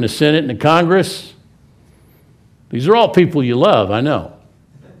are in the Senate and the Congress? These are all people you love, I know.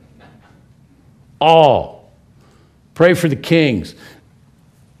 All. Pray for the kings.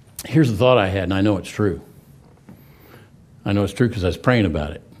 Here's the thought I had, and I know it's true. I know it's true because I was praying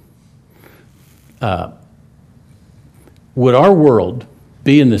about it. Would our world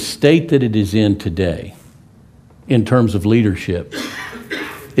be in the state that it is in today in terms of leadership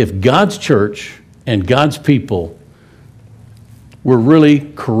if God's church and God's people were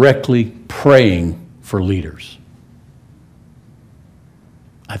really correctly praying for leaders?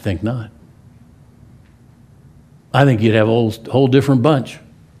 I think not. I think you'd have a whole different bunch.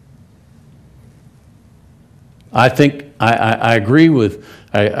 I think I agree with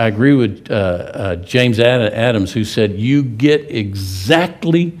James Adams, who said you get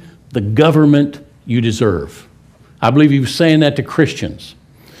exactly the government you deserve. I believe he was saying that to Christians.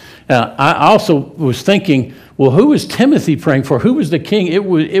 I also was thinking, well, who was Timothy praying for? Who was the king? It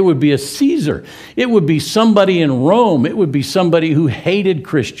would be a Caesar. It would be somebody in Rome. It would be somebody who hated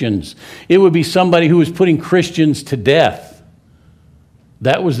Christians. It would be somebody who was putting Christians to death.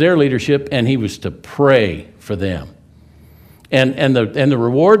 That was their leadership, and he was to pray for them. And the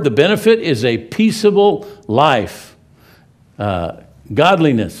reward, the benefit, is a peaceable life,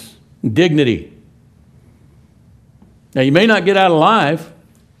 godliness, dignity. Now, you may not get out alive,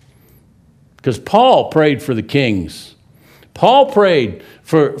 because Paul prayed for the kings. Paul prayed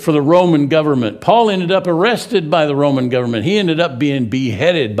for the Roman government. Paul ended up arrested by the Roman government. He ended up being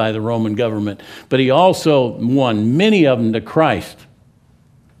beheaded by the Roman government. But he also won many of them to Christ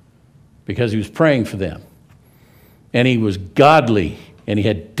because he was praying for them. And he was godly, and he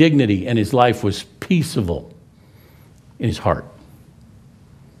had dignity, and his life was peaceable in his heart.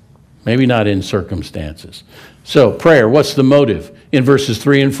 Maybe not in circumstances. So prayer, what's the motive? In verses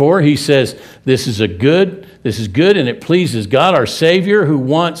 3 and 4, he says, this is good, and it pleases God, our Savior, who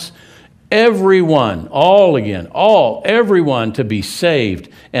wants everyone to be saved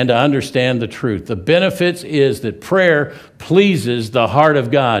and to understand the truth. The benefits is that prayer pleases the heart of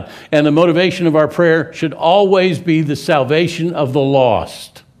God. And the motivation of our prayer should always be the salvation of the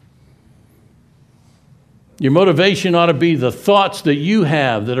lost. Your motivation ought to be the thoughts that you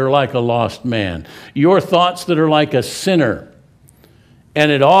have that are like a lost man. Your thoughts that are like a sinner.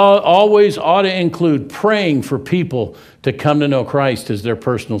 And it always ought to include praying for people to come to know Christ as their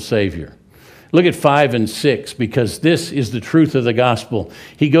personal Savior. Look at 5 and 6, because this is the truth of the gospel.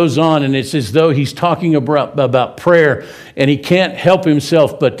 He goes on, and it's as though he's talking about prayer, and he can't help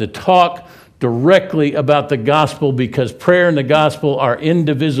himself but to talk directly about the gospel, because prayer and the gospel are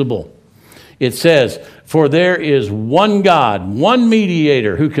indivisible. It says, "For there is one God, one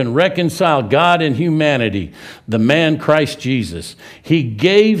mediator who can reconcile God and humanity, the man Christ Jesus. He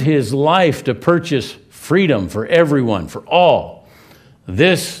gave his life to purchase freedom for everyone, for all.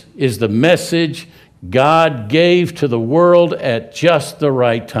 This is the message God gave to the world at just the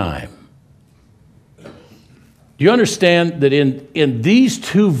right time." Do you understand that in these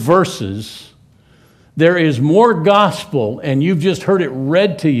two verses, there is more gospel, and you've just heard it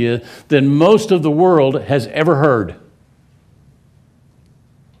read to you, than most of the world has ever heard?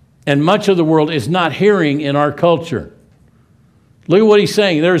 And much of the world is not hearing in our culture. Look at what he's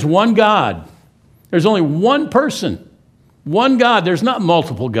saying. There's one God. There's only one person. One God. There's not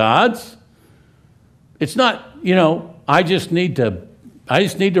multiple gods. It's not, I just need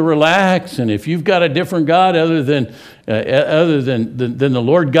to relax, and if you've got a different God other than the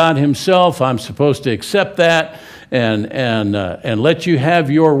Lord God himself, I'm supposed to accept that and let you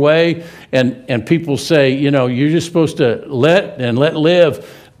have your way. And people say, you're just supposed to let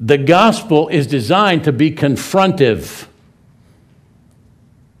live. The gospel is designed to be confrontive.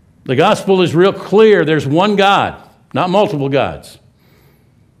 The gospel is real clear. There's one God, not multiple gods.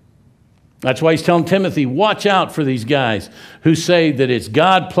 That's why he's telling Timothy, watch out for these guys who say that it's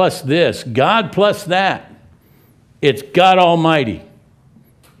God plus this, God plus that. It's God Almighty.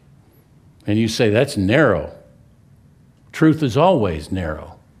 And you say, that's narrow. Truth is always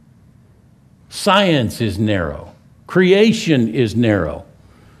narrow. Science is narrow. Creation is narrow.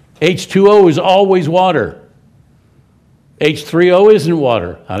 H2O is always water. H3O isn't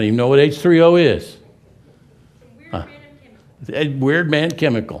water. I don't even know what H3O is. Weird man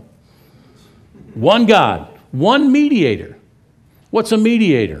chemical. One God, one mediator. What's a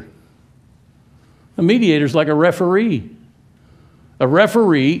mediator? A mediator is like a referee. A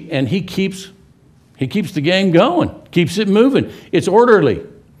referee, and he keeps the game going, keeps it moving. It's orderly.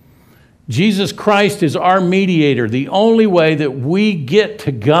 Jesus Christ is our mediator. The only way that we get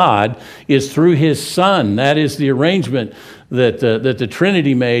to God is through his Son. That is the arrangement that the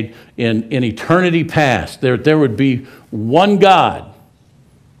Trinity made in eternity past. There would be one God.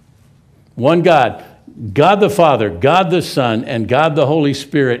 One God, God the Father, God the Son, and God the Holy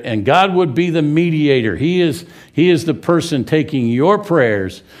Spirit, and God would be the mediator. He is the person taking your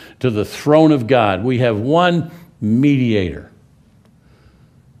prayers to the throne of God. We have one mediator.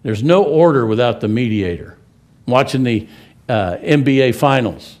 There's no order without the mediator. I'm watching the NBA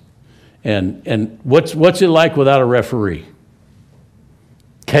Finals, and what's it like without a referee?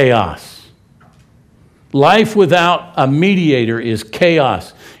 Chaos. Life without a mediator is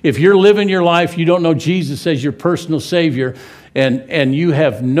chaos. If you're living your life, you don't know Jesus as your personal Savior, and you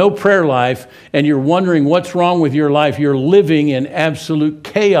have no prayer life, and you're wondering what's wrong with your life, you're living in absolute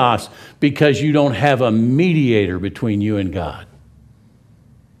chaos because you don't have a mediator between you and God.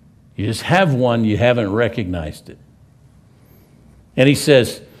 You just have one, you haven't recognized it. And he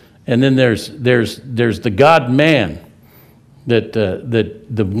says, and then there's the God-man, that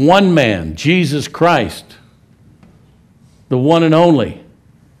the one man, Jesus Christ, the one and only.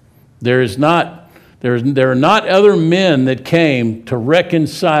 There are not other men that came to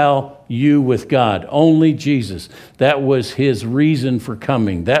reconcile you with God. Only Jesus. That was his reason for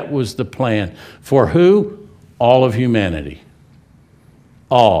coming. That was the plan. For who? All of humanity.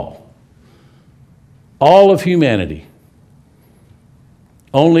 All of humanity.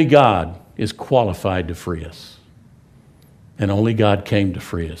 Only God is qualified to free us. And only God came to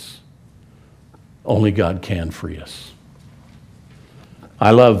free us. Only God can free us. I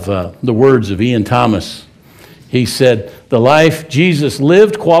love the words of Ian Thomas. He said, the life Jesus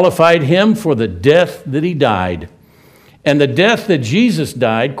lived qualified him for the death that he died. And the death that Jesus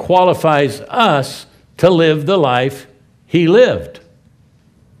died qualifies us to live the life he lived.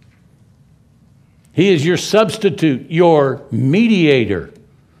 He is your substitute, your mediator,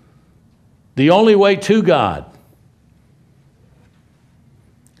 the only way to God.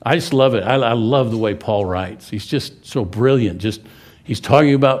 I just love it. I love the way Paul writes. He's just so brilliant. He's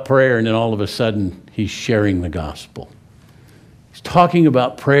talking about prayer, and then all of a sudden, he's sharing the gospel. He's talking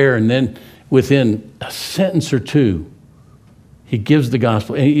about prayer, and then within a sentence or two, he gives the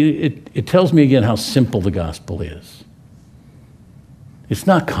gospel. And it tells me again how simple the gospel is. It's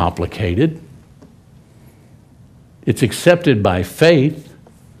not complicated. It's accepted by faith,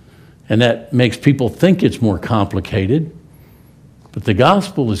 and that makes people think it's more complicated. But the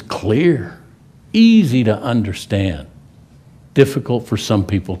gospel is clear, easy to understand, difficult for some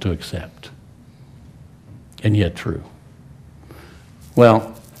people to accept, and yet true.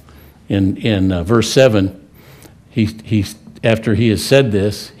 Well, in verse 7, after he has said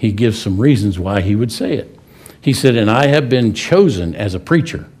this, he gives some reasons why he would say it. He said, "And I have been chosen as a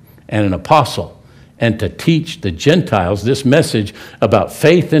preacher and an apostle, and to teach the Gentiles this message about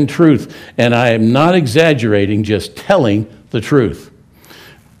faith and truth. And I am not exaggerating, just telling the truth."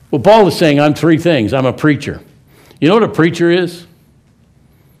 Well, Paul is saying, I'm three things. I'm a preacher. You know what a preacher is?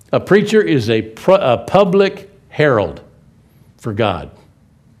 A preacher is a public herald for God.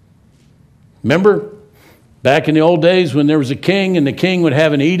 Remember, back in the old days when there was a king and the king would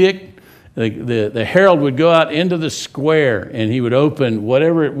have an edict, the herald would go out into the square and he would open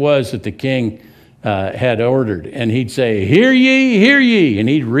whatever it was that the king had ordered. And he'd say, "Hear ye," and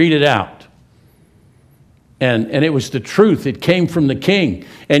he'd read it out. And it was the truth. It came from the king.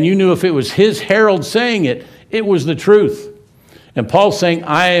 And you knew if it was his herald saying it, it was the truth. And Paul's saying,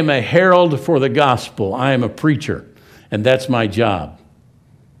 I am a herald for the gospel. I am a preacher. And that's my job.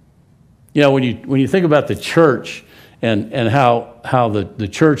 You know, when you think about the church and how the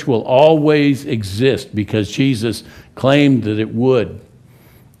church will always exist because Jesus claimed that it would.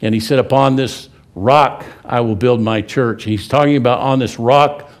 And he said, upon this rock I will build my church. He's talking about on this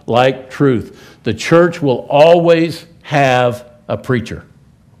rock-like truth. The church will always have a preacher.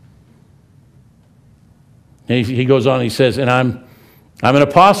 And he goes on and he says, and I'm an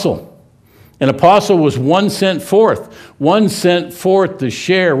apostle. An apostle was one sent forth to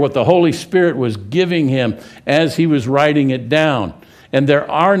share what the Holy Spirit was giving him as he was writing it down. And there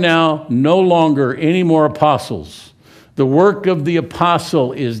are now no longer any more apostles. The work of the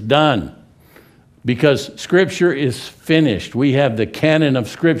apostle is done because Scripture is finished. We have the canon of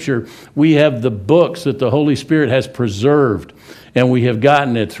Scripture. We have the books that the Holy Spirit has preserved, and we have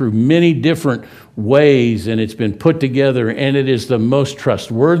gotten it through many different ways, and it's been put together, and it is the most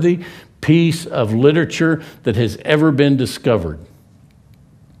trustworthy piece of literature that has ever been discovered.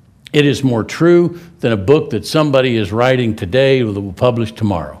 It is more true than a book that somebody is writing today that will publish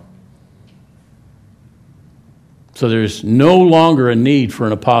tomorrow. So there's no longer a need for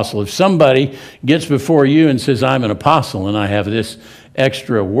an apostle. If somebody gets before you and says, I'm an apostle and I have this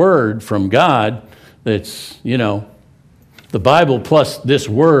extra word from God that's, the Bible plus this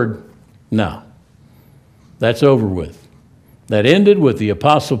word, no. That's over with. That ended with the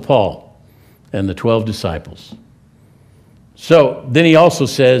Apostle Paul and the 12 disciples. So then he also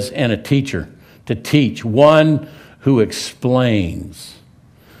says, and a teacher, to teach, one who explains,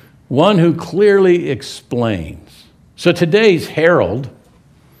 one who clearly explains. So today's herald,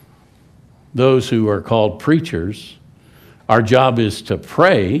 those who are called preachers, our job is to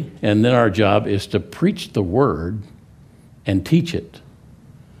pray, and then our job is to preach the word and teach it.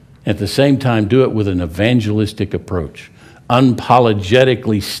 At the same time, do it with an evangelistic approach.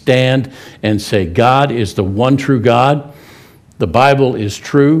 Unapologetically stand and say, God is the one true God. The Bible is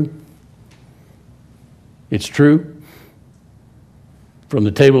true. It's true. From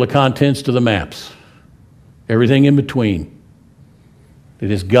the table of contents to the maps. Everything in between.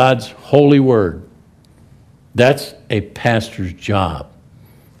 It is God's holy word. That's a pastor's job.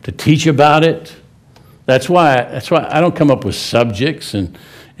 To teach about it. That's why I don't come up with subjects and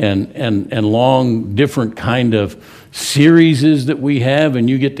long different kind of series that we have and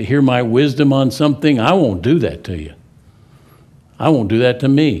you get to hear my wisdom on something. I won't do that to you. I won't do that to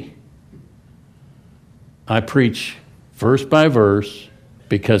me. I preach verse by verse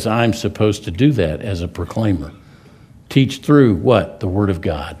because I'm supposed to do that as a proclaimer. Teach through what? The Word of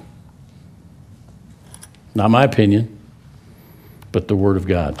God. Not my opinion, but the Word of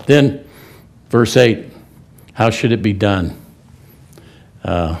God. Then, verse 8, how should it be done?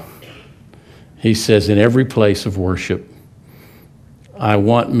 He says, in every place of worship, I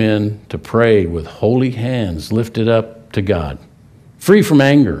want men to pray with holy hands lifted up to God, free from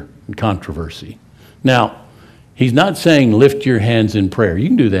anger and controversy. Now, he's not saying lift your hands in prayer. You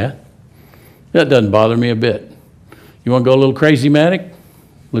can do that. That doesn't bother me a bit. You want to go a little crazy-matic?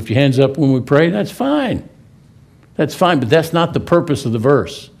 Lift your hands up when we pray? That's fine. That's fine, but that's not the purpose of the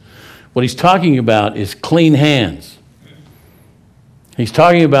verse. What he's talking about is clean hands. He's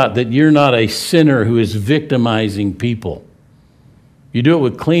talking about that you're not a sinner who is victimizing people. You do it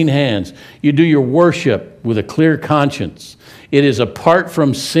with clean hands. You do your worship with a clear conscience. It is apart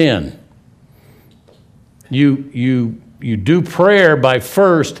from sin. You do prayer by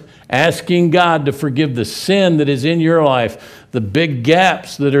first asking God to forgive the sin that is in your life, the big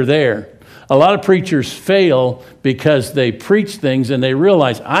gaps that are there. A lot of preachers fail because they preach things and they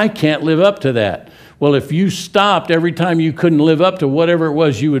realize, I can't live up to that. Well, if you stopped every time you couldn't live up to whatever it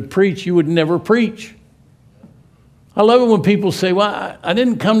was you would preach, you would never preach. I love it when people say, well, I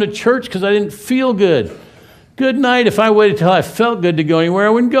didn't come to church because I didn't feel good. Good night. If I waited till I felt good to go anywhere, I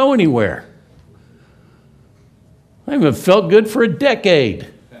wouldn't go anywhere. I haven't felt good for a decade.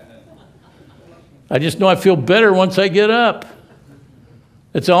 I just know I feel better once I get up.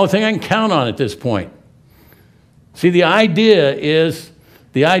 It's the only thing I can count on at this point. See, the idea is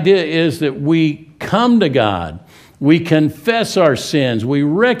that we come to God. We confess our sins. We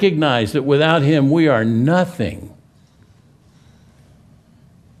recognize that without Him we are nothing.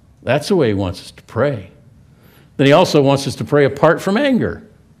 That's the way He wants us to pray. Then He also wants us to pray apart from anger.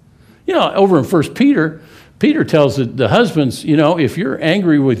 You know, over in 1 Peter, Peter tells the husbands, you know, if you're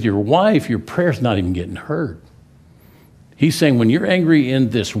angry with your wife, your prayer's not even getting heard. He's saying when you're angry in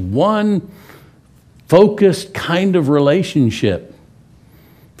this one focused kind of relationship,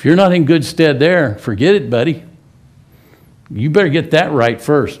 if you're not in good stead there, forget it, buddy. You better get that right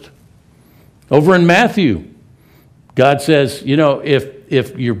first. Over in Matthew, God says, you know,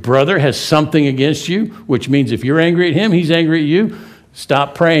 if your brother has something against you, which means if you're angry at him, he's angry at you,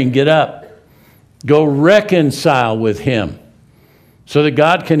 stop praying, get up. Go reconcile with him so that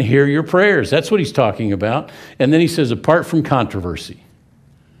God can hear your prayers. That's what he's talking about. And then he says, apart from controversy.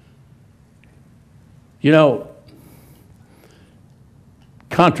 You know,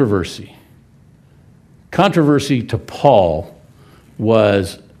 controversy. Controversy to Paul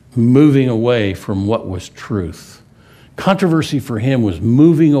was moving away from what was truth. Controversy for him was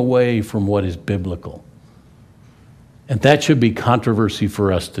moving away from what is biblical. And that should be controversy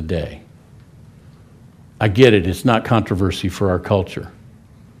for us today. I get it, it's not controversy for our culture.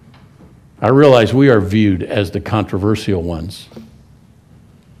 I realize we are viewed as the controversial ones.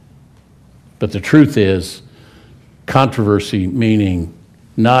 But the truth is, controversy meaning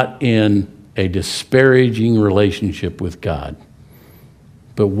not in a disparaging relationship with God,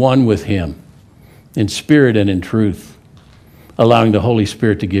 but one with Him, in spirit and in truth, allowing the Holy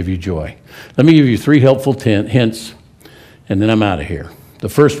Spirit to give you joy. Let me give you 3 helpful hints, and then I'm out of here. The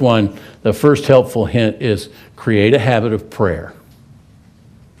first helpful hint is create a habit of prayer.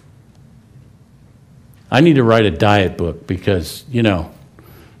 I need to write a diet book because, you know,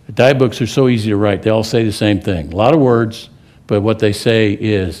 the diet books are so easy to write. They all say the same thing. A lot of words, but what they say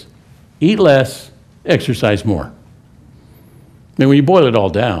is eat less, exercise more. I mean, when you boil it all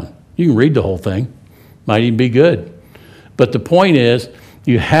down, you can read the whole thing. Might even be good. But the point is,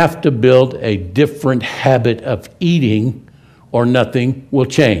 you have to build a different habit of eating or nothing will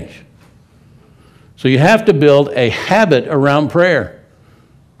change. So you have to build a habit around prayer,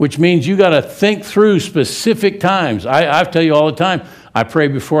 which means you got to think through specific times. I tell you all the time, I pray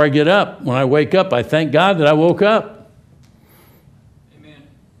before I get up. When I wake up, I thank God that I woke up. Amen.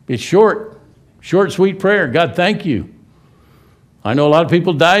 It's short, sweet prayer. God, thank you. I know a lot of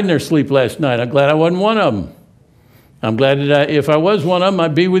people died in their sleep last night. I'm glad I wasn't one of them. I'm glad that if I was one of them,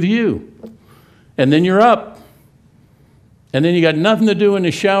 I'd be with you. And then you're up. And then you got nothing to do in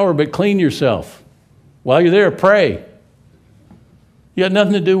the shower but clean yourself. While you're there, pray. You got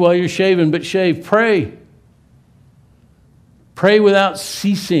nothing to do while you're shaving but shave. Pray. Pray without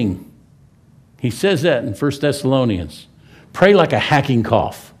ceasing. He says that in 1 Thessalonians. Pray like a hacking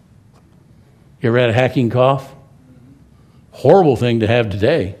cough. You ever had a hacking cough? Horrible thing to have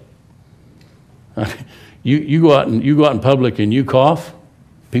today. You go out in public and you cough,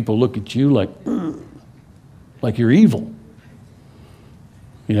 people look at you like you're evil.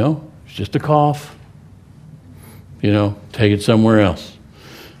 You know, it's just a cough. You know, take it somewhere else.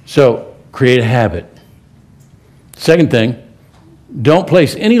 So, create a habit. Second thing, don't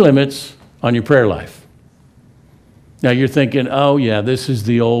place any limits on your prayer life. Now, you're thinking, oh, yeah, this is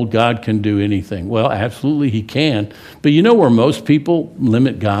the old God can do anything. Well, absolutely He can. But you know where most people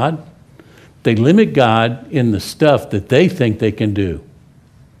limit God? They limit God in the stuff that they think they can do.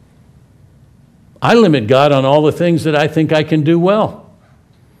 I limit God on all the things that I think I can do well.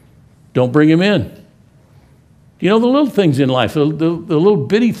 Don't bring Him in. You know, the little things in life, the little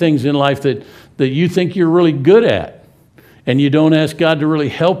bitty things in life that you think you're really good at, and you don't ask God to really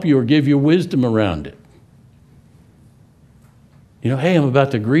help you or give you wisdom around it. You know, hey, I'm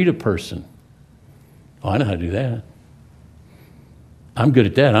about to greet a person. Oh, I know how to do that. I'm good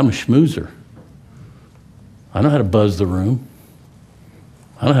at that. I'm a schmoozer. I know how to buzz the room.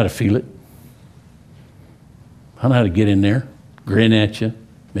 I know how to feel it. I know how to get in there, grin at you,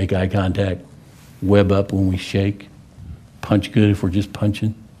 make eye contact, web up when we shake, punch good if we're just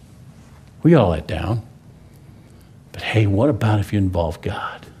punching. We all let down. But hey, what about if you involve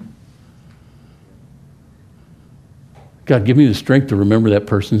God? God, give me the strength to remember that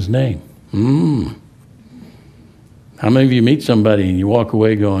person's name. How many of you meet somebody and you walk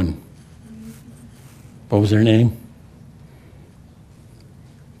away going, what was their name?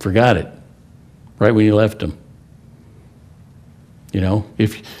 Forgot it right when you left them. You know,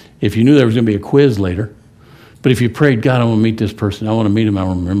 if you knew there was going to be a quiz later, but if you prayed, God, I want to meet this person, I want to meet them, I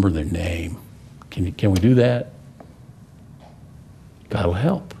want to remember their name. Can we do that? God will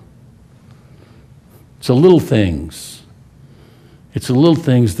help. It's the little things. It's the little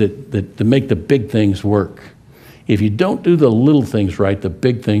things that make the big things work. If you don't do the little things right, the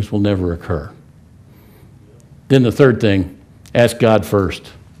big things will never occur. Then the third thing, ask God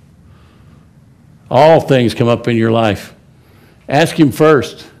first. All things come up in your life. Ask Him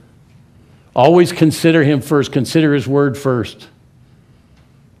first. Always consider Him first. Consider His word first.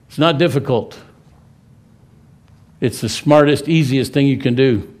 It's not difficult. It's the smartest, easiest thing you can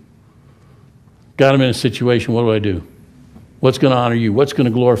do. God, I'm in a situation. What do I do? What's going to honor you? What's going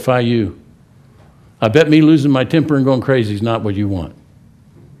to glorify you? I bet me losing my temper and going crazy is not what you want.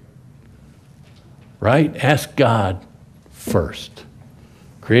 Right? Ask God first.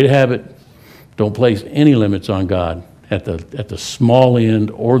 Create a habit. Don't place any limits on God at the small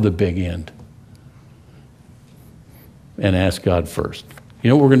end or the big end. And ask God first. You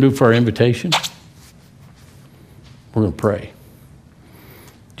know what we're going to do for our invitation? We're going to pray.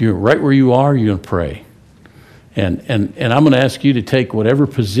 You're right where you are, you're going to pray. And I'm going to ask you to take whatever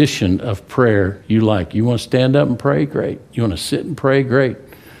position of prayer you like. You want to stand up and pray? Great. You want to sit and pray? Great.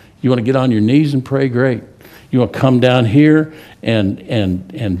 You want to get on your knees and pray? Great. You want to come down here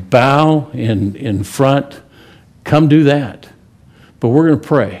and bow in front? Come do that. But we're going to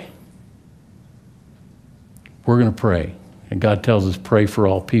pray. We're going to pray. And God tells us pray for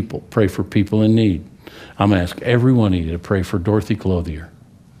all people. Pray for people in need. I'm going to ask every one of you to pray for Dorothy Clothier.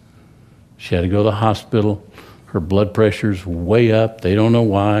 She had to go to the hospital. Her blood pressure's way up. They don't know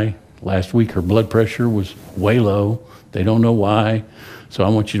why. Last week her blood pressure was way low. They don't know why. So I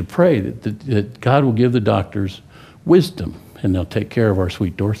want you to pray that God will give the doctors wisdom and they'll take care of our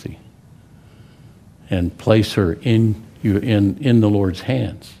sweet Dorothy and place her in the Lord's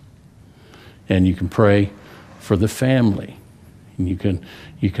hands. And you can pray for the family. And you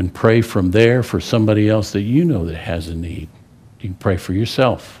can pray from there for somebody else that you know that has a need. You can pray for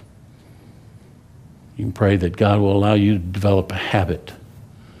yourself. You can pray that God will allow you to develop a habit,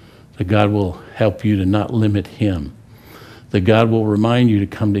 that God will help you to not limit Him, that God will remind you to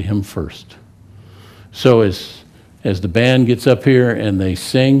come to Him first. So as the band gets up here and they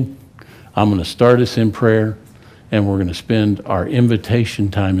sing, I'm going to start us in prayer, and we're going to spend our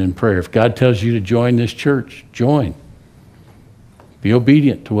invitation time in prayer. If God tells you to join this church, join. Be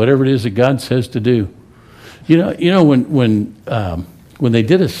obedient to whatever it is that God says to do. You know when they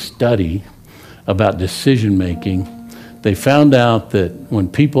did a study about decision making, they found out that when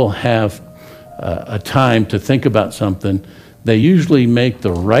people have a time to think about something, they usually make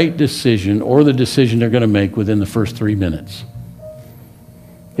the right decision or the decision they're going to make within the first 3 minutes.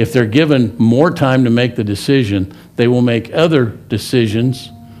 If they're given more time to make the decision, they will make other decisions,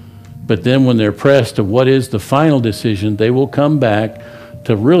 but then when they're pressed to what is the final decision, they will come back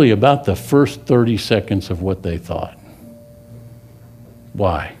to really about the first 30 seconds of what they thought.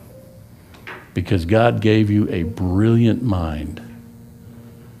 Why? Because God gave you a brilliant mind,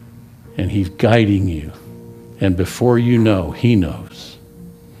 and He's guiding you. And before you know, He knows.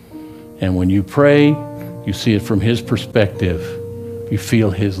 And when you pray, you see it from His perspective. You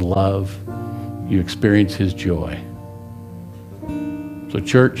feel His love. You experience His joy. So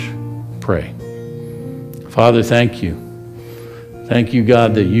church, pray. Father, thank you. Thank you,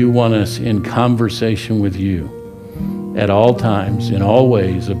 God, that you want us in conversation with you at all times, in all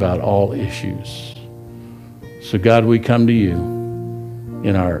ways, about all issues. So God, we come to you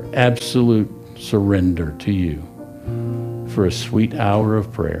in our absolute surrender to you for a sweet hour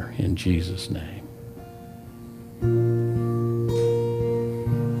of prayer in Jesus' name.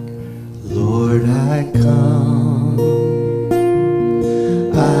 Lord, I come,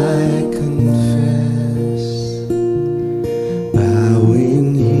 I confess,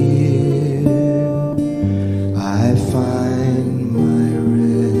 bowing here, I find my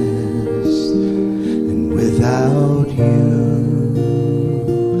rest, and without you,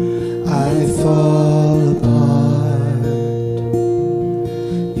 I fall apart.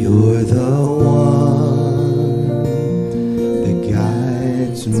 You're the one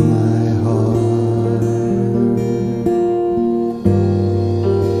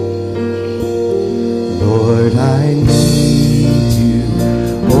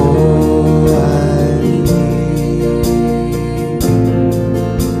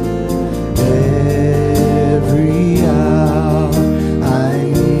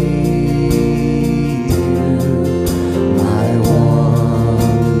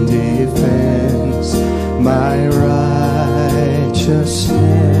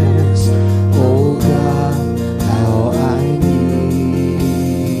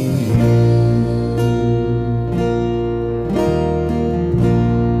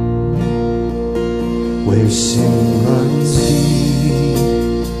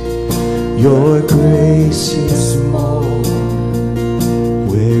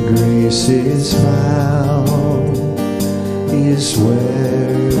peace is found is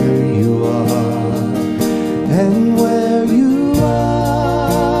where you are, and where you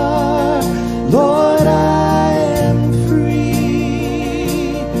are, Lord, I am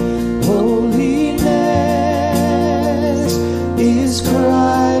free. Holiness is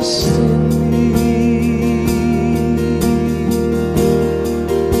Christ in me.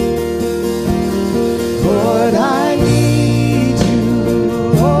 Lord, I need you.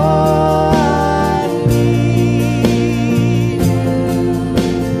 Oh, I need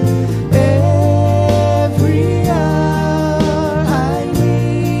you. Every hour I need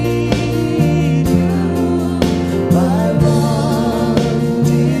you. My one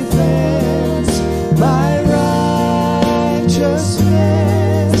defense, my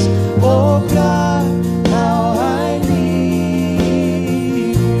righteousness. Oh God, how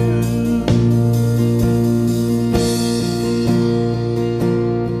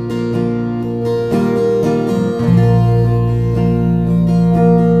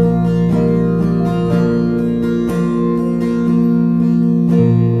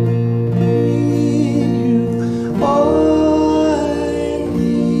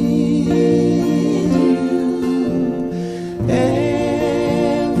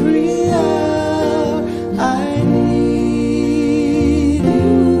I need you.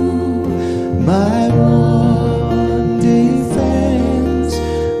 My one defense,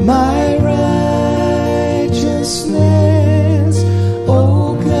 my righteousness.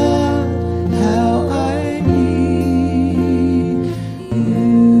 Oh God, how I need you.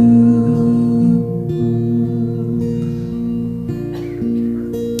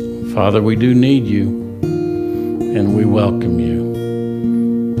 Father, we do need you, and we welcome you,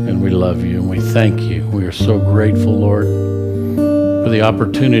 and we love you, and we thank you. We are so grateful, Lord, for the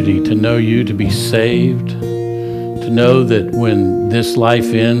opportunity to know you, to be saved, to know that when this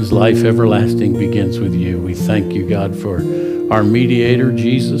life ends, life everlasting begins with you. We thank you, God, for our mediator,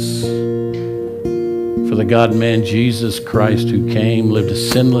 Jesus, for the God-man, Jesus Christ, who came, lived a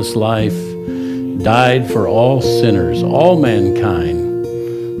sinless life, died for all sinners, all mankind,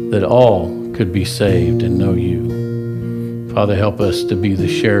 that all could be saved and know you. Father, help us to be the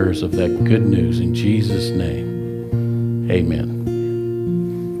sharers of that good news. In Jesus' name, amen.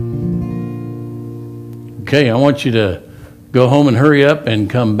 Okay, I want you to go home and hurry up and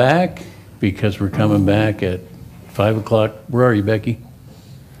come back, because we're coming back at 5 o'clock. Where are you, Becky?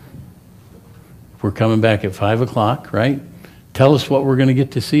 We're coming back at 5 o'clock, right? Tell us what we're going to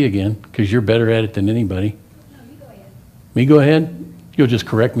get to see again, because you're better at it than anybody. No, you go ahead. Me go ahead? You'll just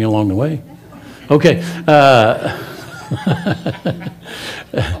correct me along the way. Okay.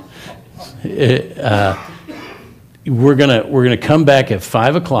 We're gonna come back at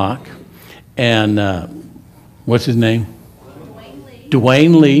 5 o'clock, and what's his name?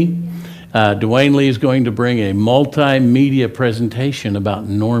 Dwayne Lee. Dwayne Lee is going to bring a multimedia presentation about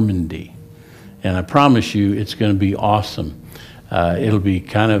Normandy, and I promise you, it's going to be awesome. It'll be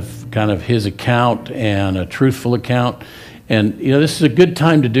kind of his account, and a truthful account. And you know, this is a good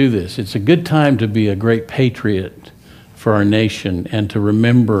time to do this. It's a good time to be a great patriot for our nation and to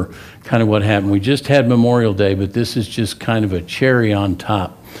remember kind of what happened. We just had Memorial Day, but this is just kind of a cherry on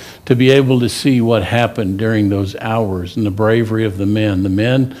top, to be able to see what happened during those hours and the bravery of the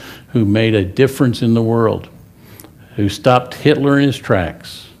men who made a difference in the world, who stopped Hitler in his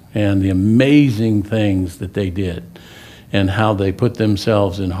tracks, and the amazing things that they did, and how they put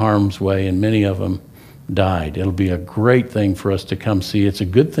themselves in harm's way, and many of them died. It'll be a great thing for us to come see. It's a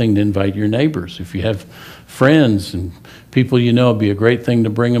good thing to invite your neighbors. If you have friends and people you know, it'll be a great thing to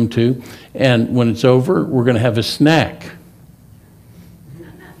bring them to. And when it's over, we're going to have a snack.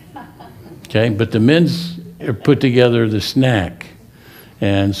 Okay, but the men's put together the snack.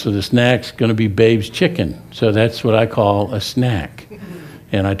 And so the snack's going to be Babe's chicken. So that's what I call a snack.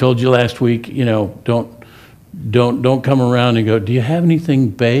 And I told you last week, you know, don't come around and go, do you have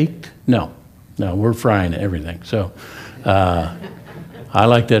anything baked? No, we're frying everything. So I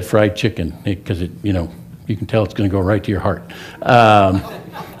like that fried chicken because it, you know, you can tell it's going to go right to your heart.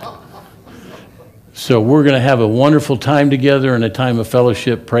 So we're going to have a wonderful time together and a time of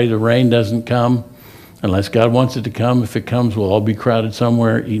fellowship. Pray the rain doesn't come, unless God wants it to come. If it comes, we'll all be crowded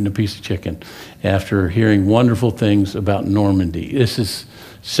somewhere eating a piece of chicken after hearing wonderful things about Normandy. This is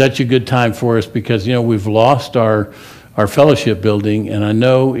such a good time for us because, you know, we've lost our fellowship building, and I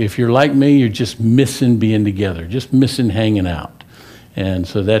know if you're like me, you're just missing being together, just missing hanging out. And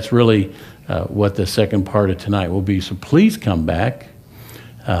so that's really what the second part of tonight will be. So please come back.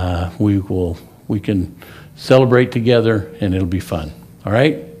 We can celebrate together, and it'll be fun. All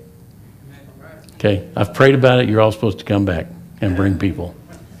right? Okay, I've prayed about it. You're all supposed to come back and bring people.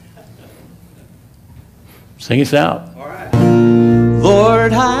 Sing us out.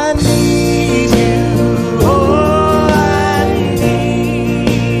 Lord, I need you. Oh, I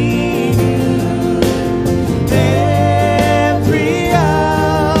need you. Every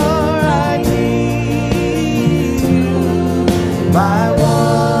hour I need you. My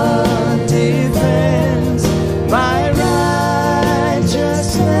one defense, my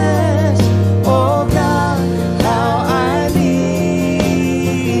righteousness. Oh God, how I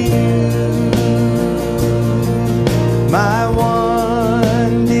need you. My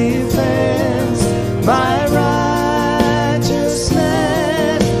one defense, my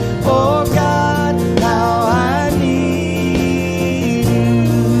righteousness. Oh God, how I need you.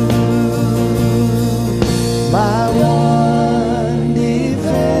 My one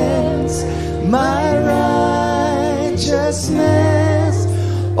defense, my righteousness.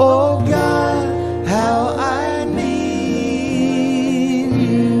 Oh God.